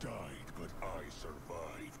have died, but I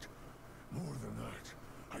survived. More than that,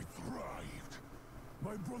 I thrived.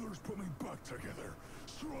 My brothers put me back together,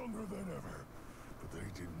 stronger than ever. But they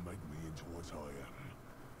didn't make me into what I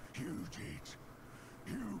am. You did.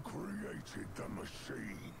 You created the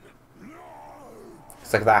machine. No!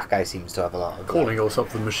 It's like that guy seems to have a lot of... Calling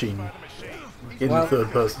yourself the machine in the third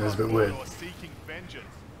person is a bit weird.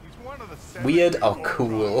 Weird or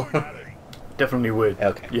cool? Definitely weird.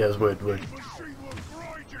 Okay. Yeah, it's weird, weird.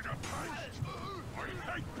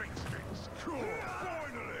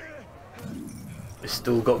 It's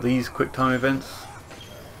still got these quick time events.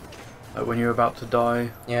 Like when you're about to die.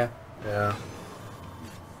 Yeah. Yeah.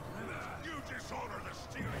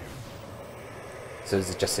 So is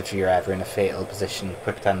it just if you're ever in a fatal position,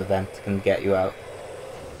 quick time event can get you out?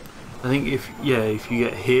 I think if you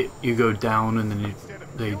get hit, you go down, and then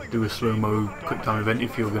they do a slow-mo quick time event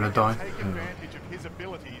if you're gonna die. Take advantage of his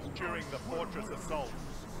abilities during the fortress assault.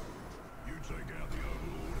 You take out the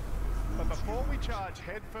Overlord. But before we charge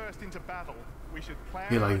headfirst into battle, we should plan.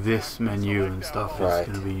 Yeah, like this menu and stuff is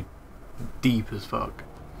gonna be deep as fuck.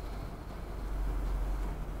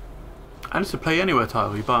 And it's a Play Anywhere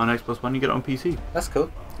title. You buy it on Xbox One, you get it on PC. That's cool.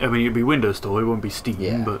 I mean, it'd be Windows Store, it won't be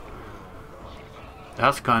Steam, but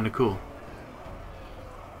that's kind of cool.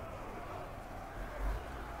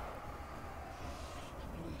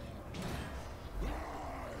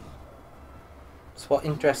 So what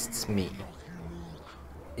interests me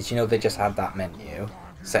is, you know, they just had that menu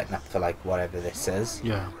setting up for like whatever this is.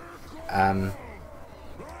 Yeah. And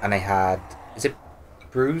they had, is it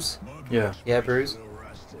Bruise? Yeah. Yeah, Bruise.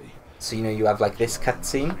 So, you know, you have like this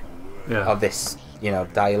cutscene, yeah, or this, you know,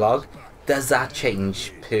 dialogue. Does that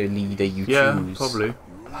change per leader you choose? Yeah, probably.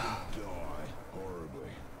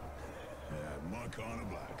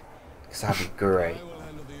 Because that'd be great.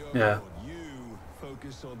 Yeah. You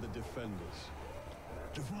focus on the defenders.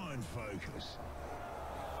 Define focus.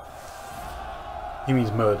 He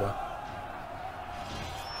means murder.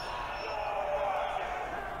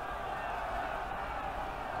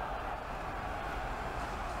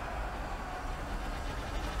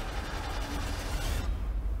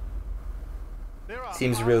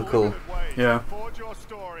 Seems real cool. Yeah.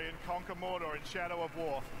 conquer Mordor in Shadow of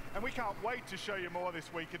War, and we can't wait to show you more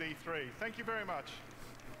this week at E3. Thank you very much.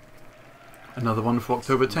 Another one for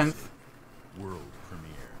October 10th. World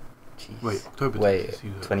premiere. Jeez. Wait, October 10th. Wait,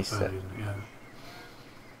 seems like 27th. early, isn't it? Yeah.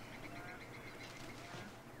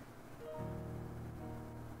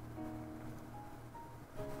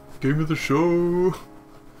 Game of the show.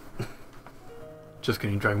 Just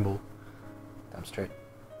kidding, Dragon Ball. Damn straight.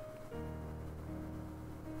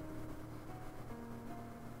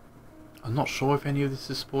 I'm not sure if any of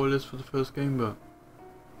this is spoilers for the first game, but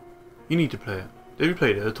you need to play it. Have you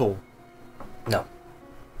played it at all? No.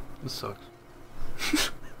 That sucks.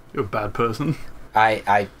 You're a bad person.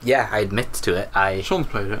 I admit to it. Sean's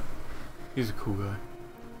played it. He's a cool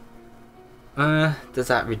guy. Does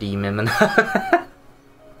that redeem him? I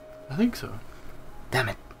think so. Damn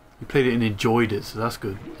it. You played it and enjoyed it, so that's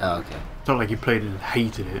good. Oh, okay. It's not like you played it and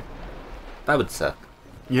hated it. That would suck.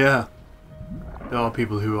 Yeah. There are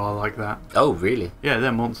people who are like that. Oh, really? Yeah,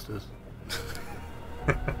 they're monsters.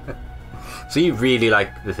 So you really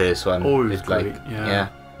like the first one? Oh, it was great. Like, yeah.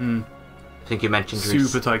 Mm. I think you mentioned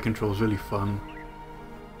super tight controls, really fun.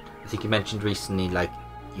 I think you mentioned recently, like,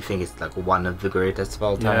 you think it's like one of the greatest of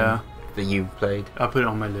all time that you've played. I put it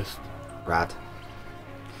on my list. Rad.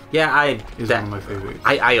 Yeah, it's one of my favourites.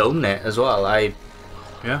 I own it as well.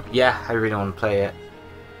 Yeah? Yeah, I really want to play it.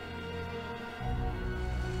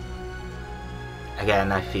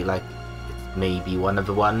 Again, I feel like it's maybe one of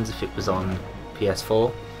the ones if it was on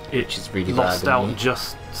PS4, which is really lost bad. out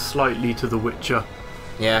just slightly to The Witcher.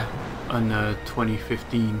 Yeah. On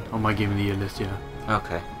 2015 on my Game of the Year list, yeah.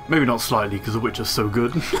 Okay. Maybe not slightly because The Witcher's so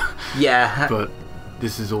good. Yeah. But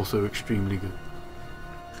this is also extremely good.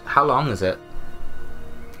 How long is it?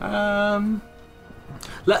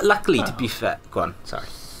 Luckily, to be fair, go on. Sorry.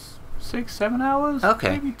 6-7 hours.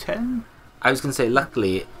 Okay. Maybe 10. I was gonna say,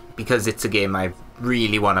 luckily, because it's a game I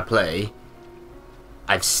really want to play,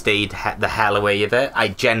 I've stayed the hell away with it. I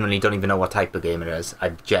genuinely don't even know what type of game it is. I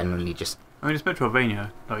genuinely just. I mean, it's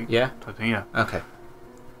Metroidvania, like type thing, yeah. Okay.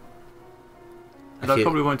 That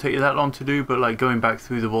probably won't take you that long to do, but like going back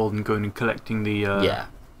through the world and going and collecting the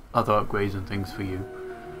other upgrades and things for you.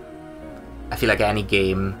 I feel like any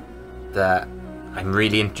game that I'm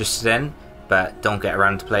really interested in but don't get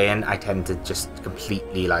around to playing, I tend to just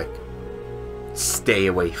completely like stay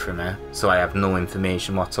away from it, so I have no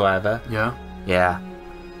information whatsoever. Yeah? Yeah.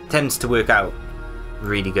 Tends to work out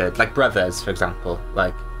really good. Like Brothers, for example.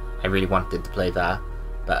 Like, I really wanted to play that,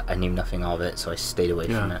 but I knew nothing of it, so I stayed away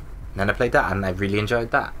from it. And then I played that, and I really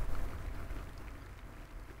enjoyed that.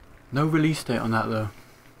 No release date on that, though.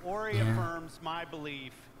 Ori affirms my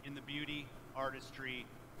belief in the beauty, artistry,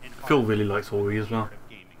 and Phil really likes Ori as well.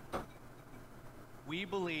 We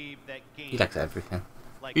believe that games, He likes everything.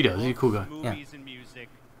 like He does, he's a cool guy. movies and music,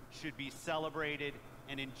 should be celebrated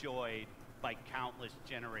and enjoyed by countless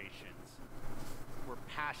generations. We're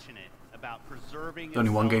passionate about preserving and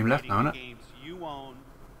Only one game left now, celebrating isn't the games you own,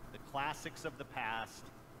 the classics of the past,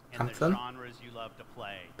 and Anthem? the genres you love to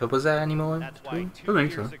play. But was there any more? That's why 2 I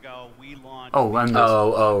think years so. ago we launched and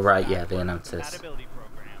oh, right, yeah, they announced this. compatibility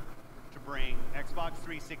program to bring Xbox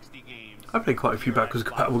 360 games. I played quite a few backwards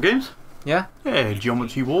compatible games. Yeah? Yeah,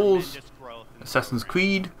 Geometry Wars, Assassin's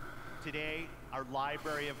Creed, Today, our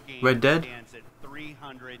library of games Red Dead. stands at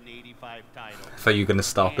 385 titles. I thought you were going to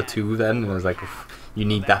stop at 2 then, and I was like, you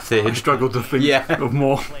need that third. I struggled to think of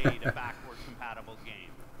more.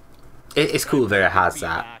 It's cool that it has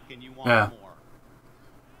that. Yeah.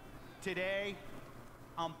 Today,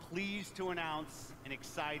 I'm pleased to announce an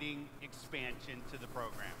exciting expansion to the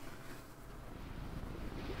program.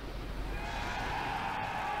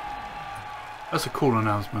 That's a cool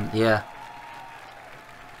announcement. Yeah.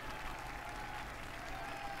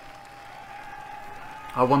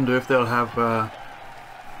 I wonder if they'll have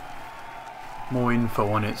more info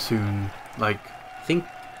on it soon. Like, I think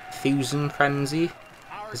Fusion Frenzy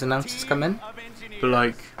is announced it's coming. But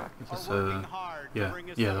like, it's yeah,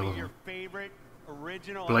 that was one.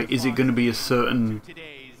 But like, is it going to be a certain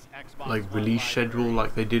like release schedule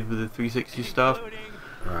like they did with the 360 stuff?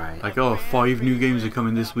 Right. Like, oh, 5 new games are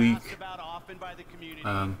coming this week.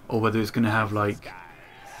 Or whether it's going to have like,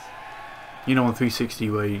 you know, on 360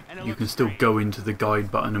 where you can still go into the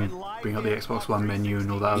guide button and bring up the Xbox One menu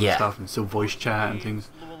and all that other stuff, and still voice chat and things.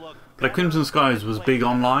 Like Crimson Skies was big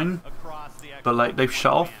online, but like they've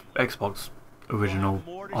shut off Xbox original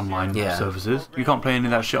online services. You can't play any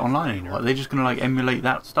of that shit online anymore. Are they just gonna like emulate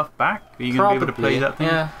that stuff back? Are you gonna be able to play that thing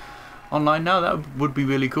online now? That would be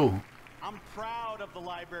really cool. I'm proud of the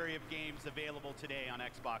library of games available today on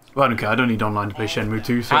Xbox. Well, I don't care. I don't need online to play Shenmue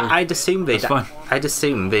 2. So I'd assume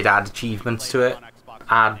they'd add achievements to it.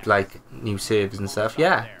 add like new servers and stuff.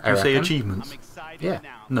 Yeah, Do you say achievements? Yeah.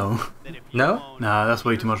 No. No? Nah, that's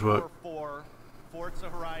way too much work. Forza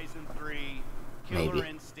Horizon 3, Maybe. Killer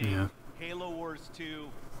Instinct, Yeah. Halo Wars 2,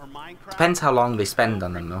 or Minecraft. Depends how long they spend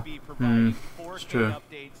on them though. It's true.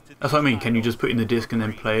 That's what I mean. Can you just put in the disc and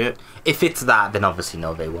then play it? If it's that, then obviously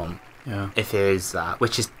no, they won't. Yeah. If it is that,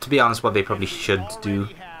 which is, to be honest, what they probably should do,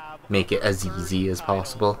 make it as easy as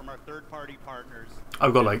possible.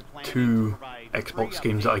 I've got like 2 Xbox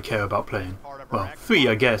games that I care about playing. Well, 3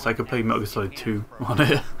 I guess. I could play Metal Gear Solid 2 on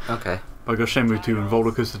it. Okay. But I got Shenmue 2 and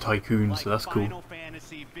Roller Coaster Tycoon, so that's cool.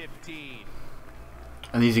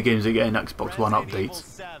 And these are games that get in Xbox One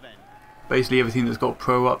updates. Basically everything that's got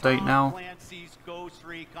Pro update now. Ghost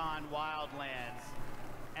Recon Wildlands,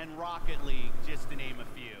 and Rocket League, just to name a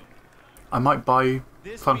few. I might buy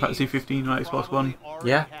Final Fantasy 15 on Xbox One.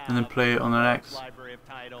 Yeah. And then play it on an X. Library of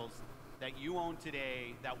titles that you own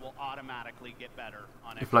today that will automatically get better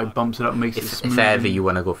on If like bumps it up, makes it smooth. If ever you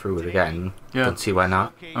want to go through it again, Yeah. don't see why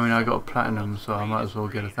not. I mean, I got a platinum, so I might as well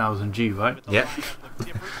get 1000G, right? Yep.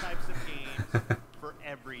 different types of games for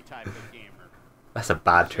every type of gamer. That's a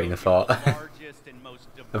bad train of thought.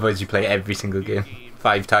 Otherwise you play every single game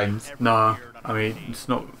 5 times. Nah, I mean, it's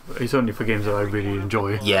not. It's only for games that I really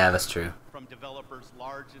enjoy. Yeah, that's true. From developers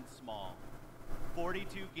large and small.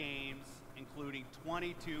 42 games, including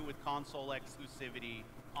 22 with console exclusivity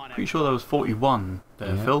on Pretty sure that was 41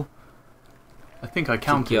 there, Yeah. Phil. I think I I think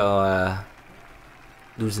counted. you're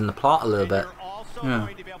losing the plot a little bit. Also Yeah.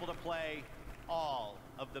 going to be able to play all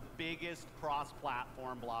of the biggest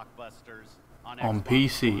cross-platform blockbusters on On Xbox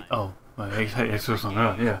PC. One. Oh, well, Xbox One,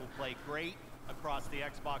 yeah. Will play great across the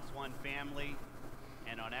Xbox One family,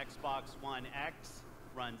 and on Xbox One X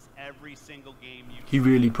runs every single game you. He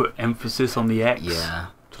really put emphasis on the X. Yeah.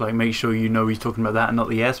 To like make sure you know he's talking about that and not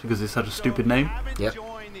the S because it's such a stupid name. Yep.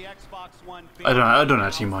 I don't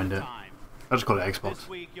actually mind it. I just call it Xbox.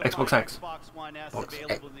 Xbox X. Box. One.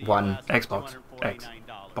 Xbox. X.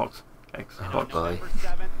 Box. X. Oh Box. boy.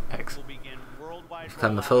 X.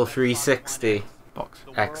 Come the full 360. Box.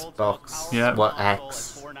 Xbox. Yeah. What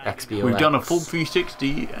X? XBOX. We've done a full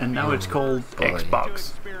 360 and now it's called boy.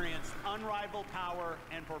 Xbox.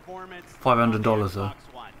 $500 though.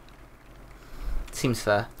 Seems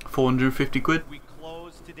fair. 450 quid?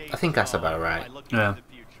 I think that's about right. Yeah.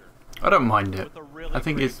 I don't mind it. I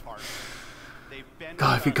think it's...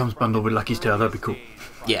 God, if it comes bundled with Lucky's Tale, that'd be cool.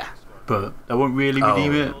 Yeah. But I won't really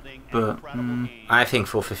redeem it. But I think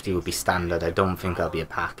 450 would be standard. I don't think there'll be a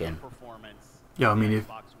pack in. yeah, I mean, if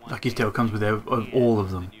Lucky's Tale comes with all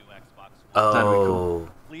of them, Oh.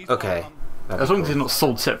 Okay. as long as it's not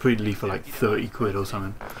sold separately for like 30 quid or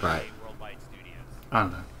something. Right. I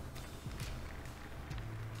don't know.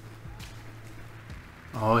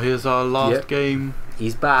 Oh, here's our last game.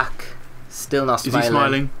 He's back. Still not Is smiling. he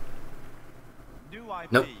smiling?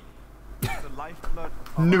 Nope.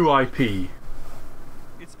 New IP.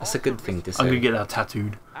 That's a good thing to say. I'm gonna get that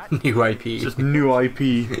tattooed. New IP. Just new IP.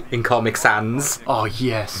 In Comic Sans. Oh,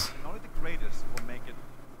 yes. Only the greatest will make it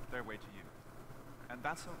their way to you. And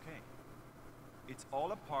that's okay. It's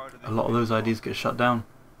all a part of the A lot of those ideas get shut down.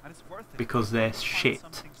 and it's worth it. Because they're shit.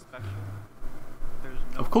 Something special. There's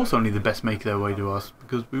no Of course only the best make their way to us,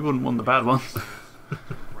 because we wouldn't want the bad ones.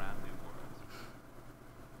 brand new world.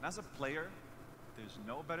 And as a player, there's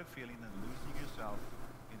no better feeling than losing yourself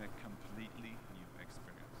in a completely new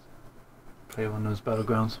experience. PlayerUnknown's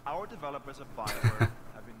Battlegrounds. Our developers at BioWare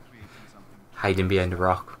have been creating something Hiding behind a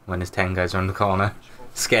rock when his 10 guys are on the corner.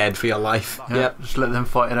 Scared for your life. Yeah, Yep. just let them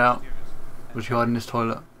fight it out. Was you hiding in this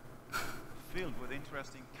toilet? filled with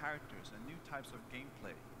interesting characters and new types of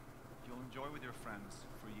gameplay you'll enjoy with your friends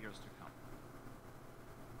for years to come.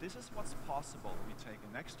 This is what's possible when we take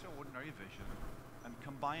an extraordinary vision and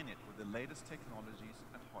combine it with the latest technologies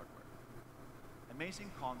and hardware.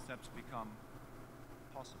 Amazing concepts become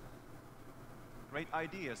possible. Great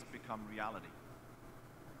ideas become reality.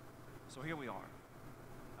 So here we are,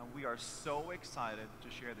 and we are so excited to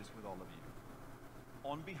share this with all of you.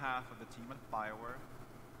 On behalf of the team at BioWare,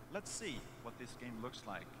 let's see what this game looks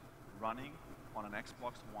like running on an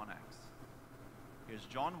Xbox One X. Here's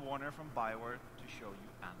John Warner from BioWare to show you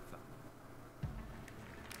Anthem.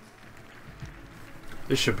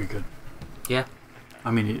 This should be good. Yeah.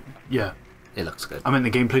 I mean, yeah. It looks good. I meant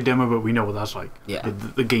the gameplay demo, but we know what that's like. Yeah.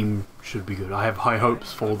 The game should be good. I have high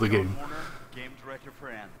hopes for the game. Game director for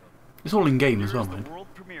Anthem. It's all in game as well, Here's man. the world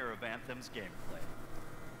premiere of Anthem's gameplay.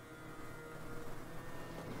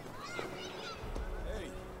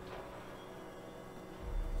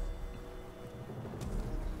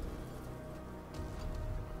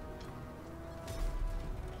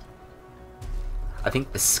 I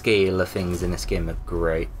think the scale of things in this game are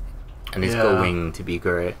great, and it's going to be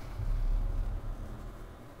great.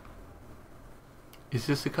 Is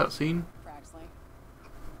this a cutscene?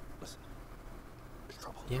 Listen, there's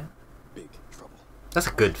trouble. Yeah. Big trouble. That's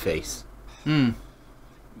a good face. Hmm.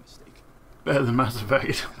 Mistake. Better than Mass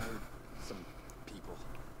Effect. Some people,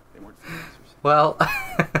 they weren't freelancers. Well,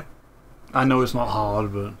 I know it's not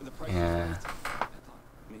hard, but yeah.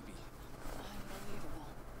 Maybe. Unbelievable.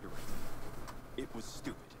 You're right. It was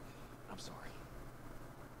stupid. I'm sorry.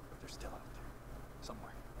 But they're still out there.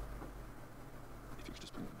 Somewhere. If you could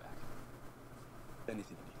just bring them back.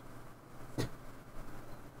 Anything you need.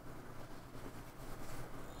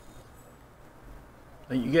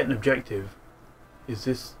 you get an objective. Is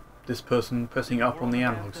this person pressing up on the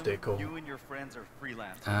analog stick, or You and your friends are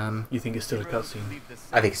freelancers. you think it's still a cutscene?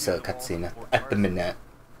 I think it's still a cutscene at the minute.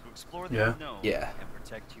 To explore the Yeah. unknown Yeah. and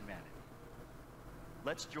protect humanity.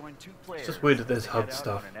 Let's join two players. It's just weird that there's and HUD head out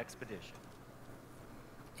stuff. on an expedition.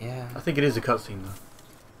 Yeah. I think it is a cutscene though.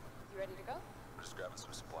 You ready to go? Just grabbing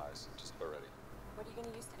some supplies. Just about ready. What are you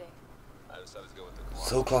gonna use today? I decided to go with the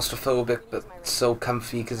So claustrophobic, but so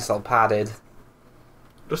comfy because it's all padded.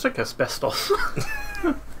 Looks like asbestos.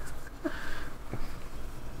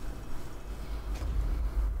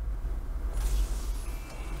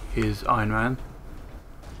 Here's Iron Man.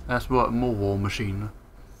 That's what, more War Machine.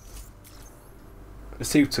 The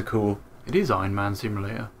suits are cool. It is Iron Man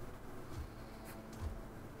Simulator.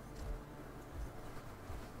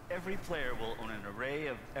 Every player will own an array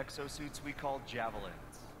of exosuits we call javelins.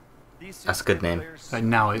 These suits That's a good give name. players Like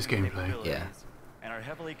now it's superhuman gameplay. abilities Yeah. And are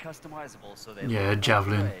heavily customizable so they Yeah, let you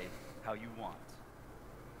javelin. play how you want.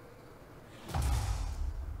 Bam.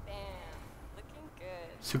 Looking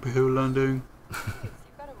good. Superhero landing. Nice,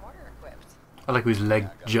 you've got a mortar equipped. I like his leg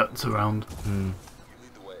juts around. And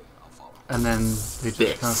then they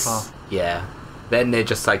just kind of fall. Yeah. Then they're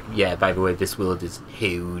just like, yeah, by the way, this world is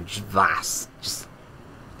huge, vast, just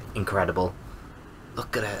incredible.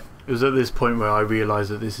 Look at it. It was at this point where I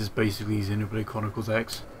realised that this is basically Xenoblade Chronicles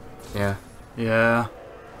X. Yeah. Yeah.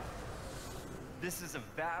 This is a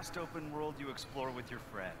vast open world you explore with your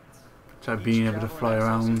friends. So being able to fly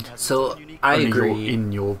around. So I Only agree. you're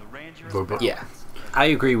in your robot. Yeah, I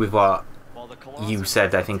agree with what you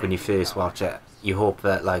said. I think when you first watch it, you hope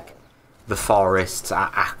that like the forests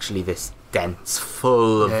are actually this dense,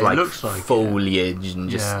 full of Yeah, it like looks like it. foliage and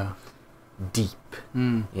just Yeah. deep.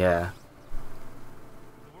 Mm. Yeah.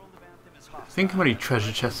 Think how many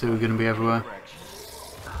treasure chests there were going to be everywhere.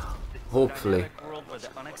 Hopefully. A world where the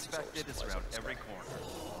unexpected is around every corner.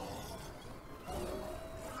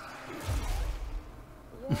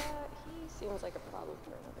 Yeah, he seems like a problem for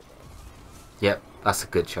another day. Yep, that's a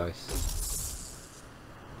good choice.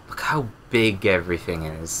 Look how big everything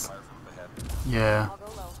is. Yeah.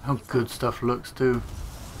 How good stuff looks too.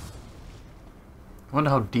 I wonder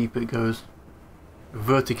how deep it goes.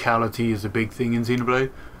 Verticality is a big thing in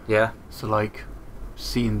Xenoblade. Yeah. So like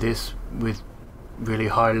seeing this with really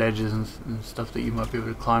high ledges and stuff that you might be able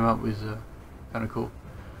to climb up is kind of cool.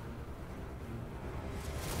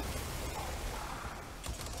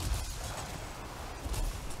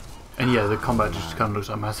 And yeah, the combat just kind of looks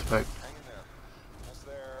like Mass Effect.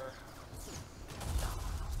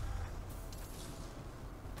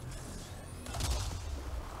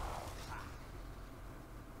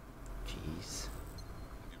 Jeez.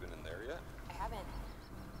 Have you been in there yet? I haven't.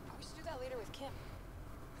 We should do that later with Kim.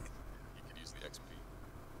 You could use the XP.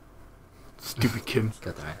 Stupid Kim.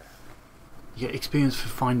 Got that. You get experience for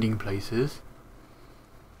finding places.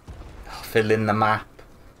 Fill in the map.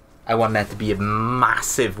 I want there to be a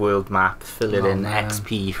massive world map. Fill it Oh, in man.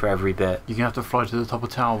 XP for every bit. You're gonna have to fly to the top of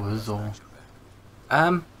towers, or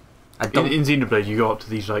I don't. in Xenoblade you go up to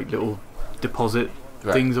these like little deposit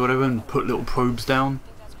Right. things or whatever and put little probes down,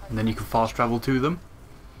 and then you can fast travel to them.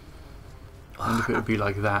 And if it would be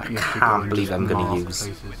like that, you have to go Can't and believe just I'm going mark to use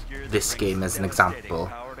places. this game as an example.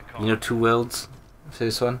 You know, Two Worlds,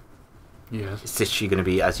 first one. Yes. It's literally going to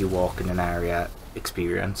be as you walk in an area,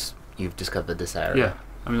 experience. You've discovered this area. Yeah,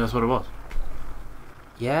 I mean that's what it was.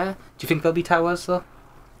 Yeah. Do you think there'll be towers though?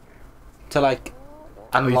 To like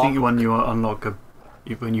I unlock? think when you unlock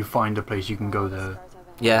when you find a place, you can go there.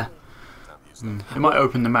 Yeah. It might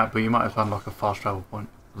open the map, but you might have to unlock a fast travel point.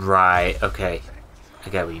 Right. Okay. I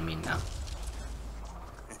get what you mean now.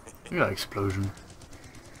 You got explosion.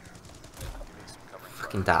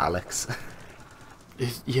 Fucking Daleks.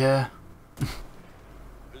 Yeah.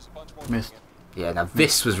 Missed. Yeah. Now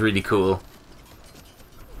this was really cool.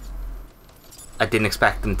 I didn't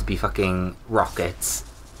expect them to be fucking rockets.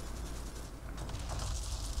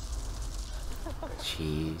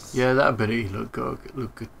 Jeez. Yeah, that ability looked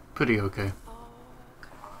good, pretty okay.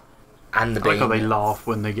 And the I like how bane. they laugh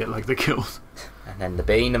when they get like the kills. And then the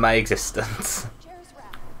bane of my existence.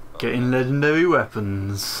 Getting legendary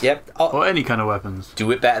weapons. Yep. Oh, or any kind of weapons.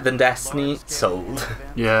 Do it better than Destiny. Sold.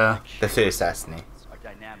 Yeah. The first Destiny. Are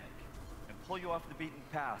dynamic and pull you off the beaten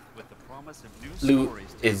path with the promise of new Loot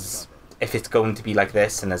stories to is, discover. if it's going to be like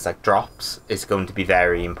this and there's like drops, it's going to be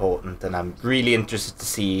very important, and I'm really interested to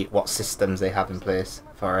see what systems they have in place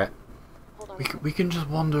for it. We can just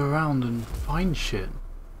wander around and find shit.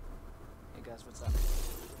 Hey guys, what's up?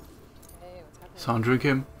 Hey, what's happening? Sandra and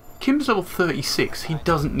Kim. Kim's level 36. He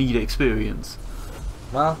doesn't need experience.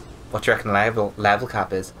 Well, what do you reckon level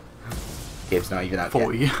cap is? Gabe's not even out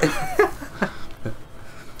 40. yet.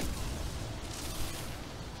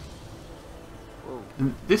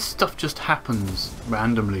 And this stuff just happens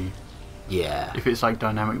randomly. Yeah. If it's like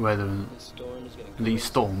dynamic weather and these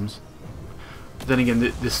storms. Then again,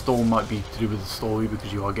 this storm might be to do with the story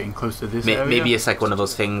because you are getting close to this area. Maybe it's like one of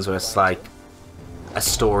those things where it's like a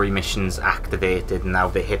story mission's activated and now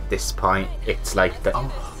they hit this point. It's like the...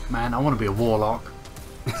 Oh man, I want to be a warlock.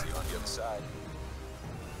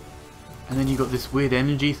 And then you got this weird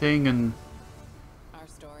energy thing and... Our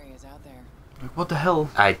story is out there. Like, what the hell?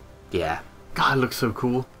 Yeah. God, it looks so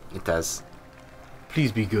cool. It does.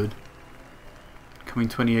 Please be good. Coming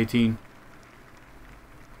 2018.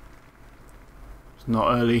 It's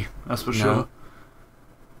not early, that's for sure.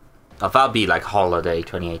 Oh, that'll be like holiday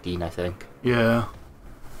 2018, I think. Yeah.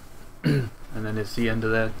 And then it's the end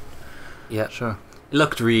of that. Yeah. Sure. It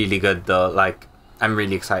looked really good though. Like, I'm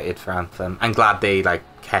really excited for Anthem. I'm glad they like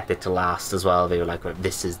kept it to last as well. They were like,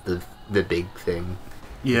 this is the big thing.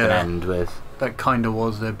 Yeah. We can end with. That kind of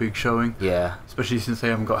was their big showing. Yeah. Especially since they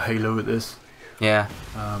haven't got Halo with this. Yeah.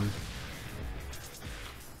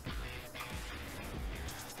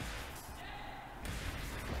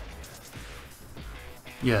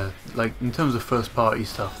 Yeah, like in terms of first party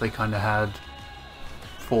stuff, they kind of had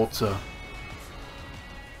Forza,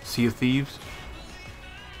 Sea of Thieves.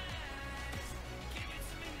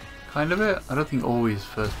 Kind of it. I don't think always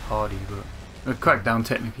first party, but Crackdown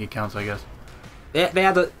technically counts, I guess. They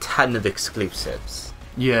had a ton of exclusives.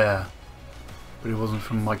 Yeah, but it wasn't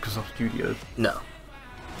from Microsoft Studios. No.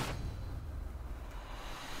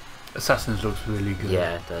 Assassins looks really good.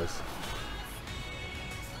 Yeah, it does.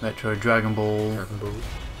 Metro, Dragon Ball. Dragon Ball.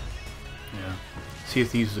 Yeah. Sea of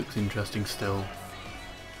Thieves looks interesting still.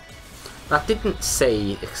 That didn't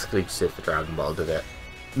say exclusive for Dragon Ball, did it?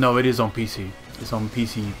 No, it is on PC. It's on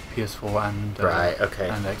PC, PS4, and right, okay.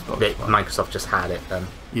 And Xbox. Microsoft just had it then.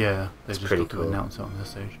 Yeah, they just pretty got to cool. announce it on this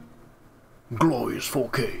stage. Glorious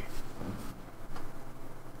 4K.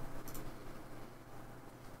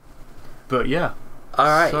 But yeah. All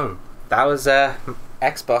right. So that was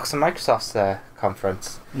Xbox and Microsoft's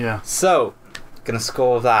conference. Yeah. So, gonna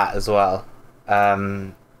score that as well.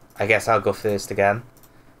 I guess I'll go first again.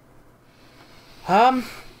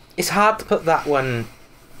 It's hard to put that one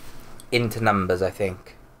into numbers, I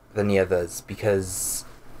think, than the others, because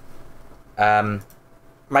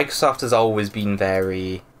Microsoft has always been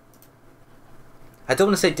very... I don't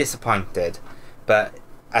want to say disappointed, but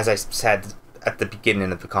as I said at the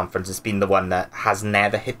beginning of the conference, it's been the one that has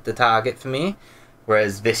never hit the target for me.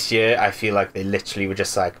 Whereas this year, I feel like they literally were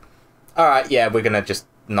just like, alright, yeah, we're going to just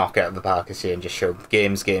knock it out of the park this year and just show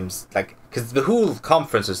games. Like, because the whole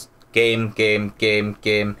conference was game.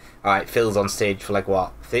 Alright, Phil's on stage for like,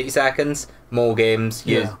 what, 30 seconds? More games.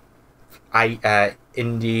 Yeah.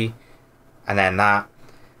 Indie. And then that.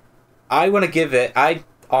 I want to give it... I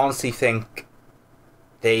honestly think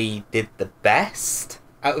they did the best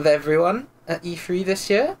out of everyone at E3 this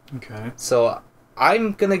year. Okay. So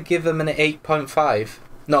I'm going to give them an 8.5.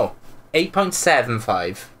 No,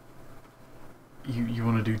 8.75. You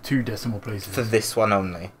want to do 2 decimal places? For this one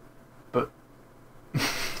only. But...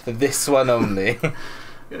 for this one only.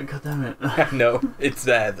 God damn it. No, it's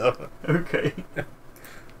there though. Okay.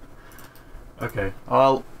 Okay,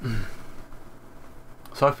 so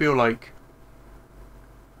I feel like,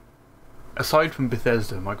 aside from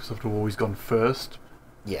Bethesda, Microsoft have always gone first.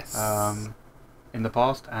 Yes. In the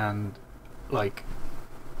past, and like,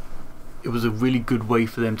 it was a really good way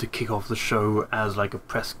for them to kick off the show as like a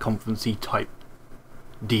press conference-y type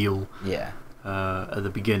deal. Yeah. At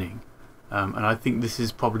the beginning, and I think this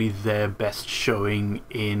is probably their best showing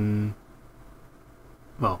in,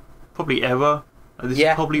 well, probably ever. This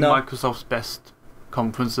is probably Microsoft's best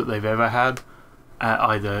conference that they've ever had at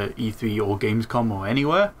either E3 or Gamescom or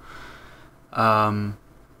anywhere.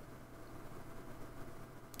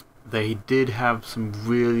 They did have some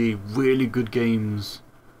really, really good games.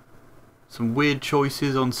 Some weird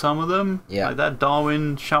choices on some of them. Yeah. Like that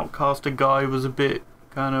Darwin Shoutcaster guy was a bit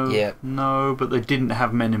kind of. Yeah. No, but they didn't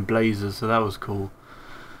have men in blazers, so that was cool.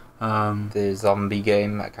 The zombie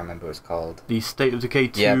game, I can't remember what it's called. The State of Decay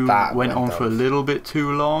 2 that went on for a little bit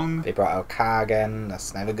too long. They brought out car again,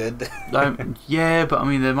 that's never good. Yeah, but I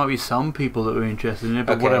mean, there might be some people that were interested in it,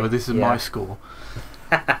 but Okay, whatever, this is my score.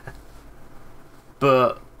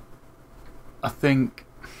 But I think,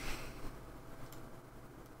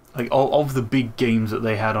 like, of the big games that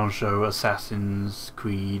they had on show, Assassin's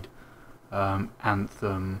Creed,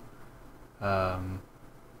 Anthem, hell,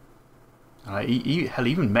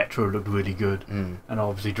 even Metro looked really good, and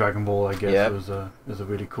obviously Dragon Ball, I guess, was a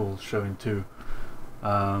really cool showing too.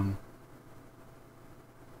 I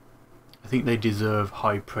think they deserve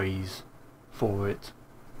high praise for it.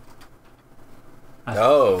 I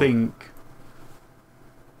think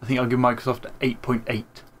I'll give Microsoft 8.8.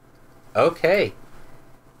 Okay.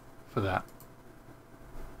 For that.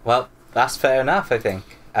 Well, that's fair enough, I think.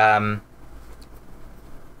 I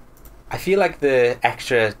feel like the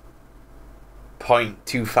extra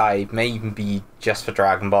 0.25 may even be just for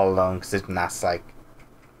Dragon Ball alone, because that's like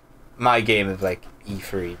my game of like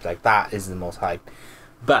E3. Like, that is the most hype.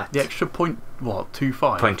 But the extra 0.25?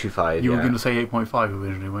 0.25. You were going to say 8.5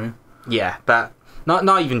 originally, were you? Yeah, but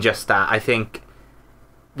not even just that. I think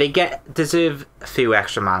they deserve a few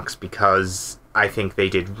extra marks because I think they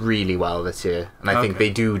did really well this year, and I think they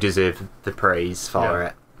do deserve the praise for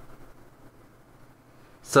it.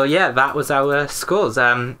 So yeah, that was our scores.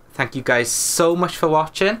 Thank you guys so much for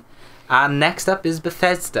watching. And next up is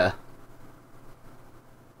Bethesda.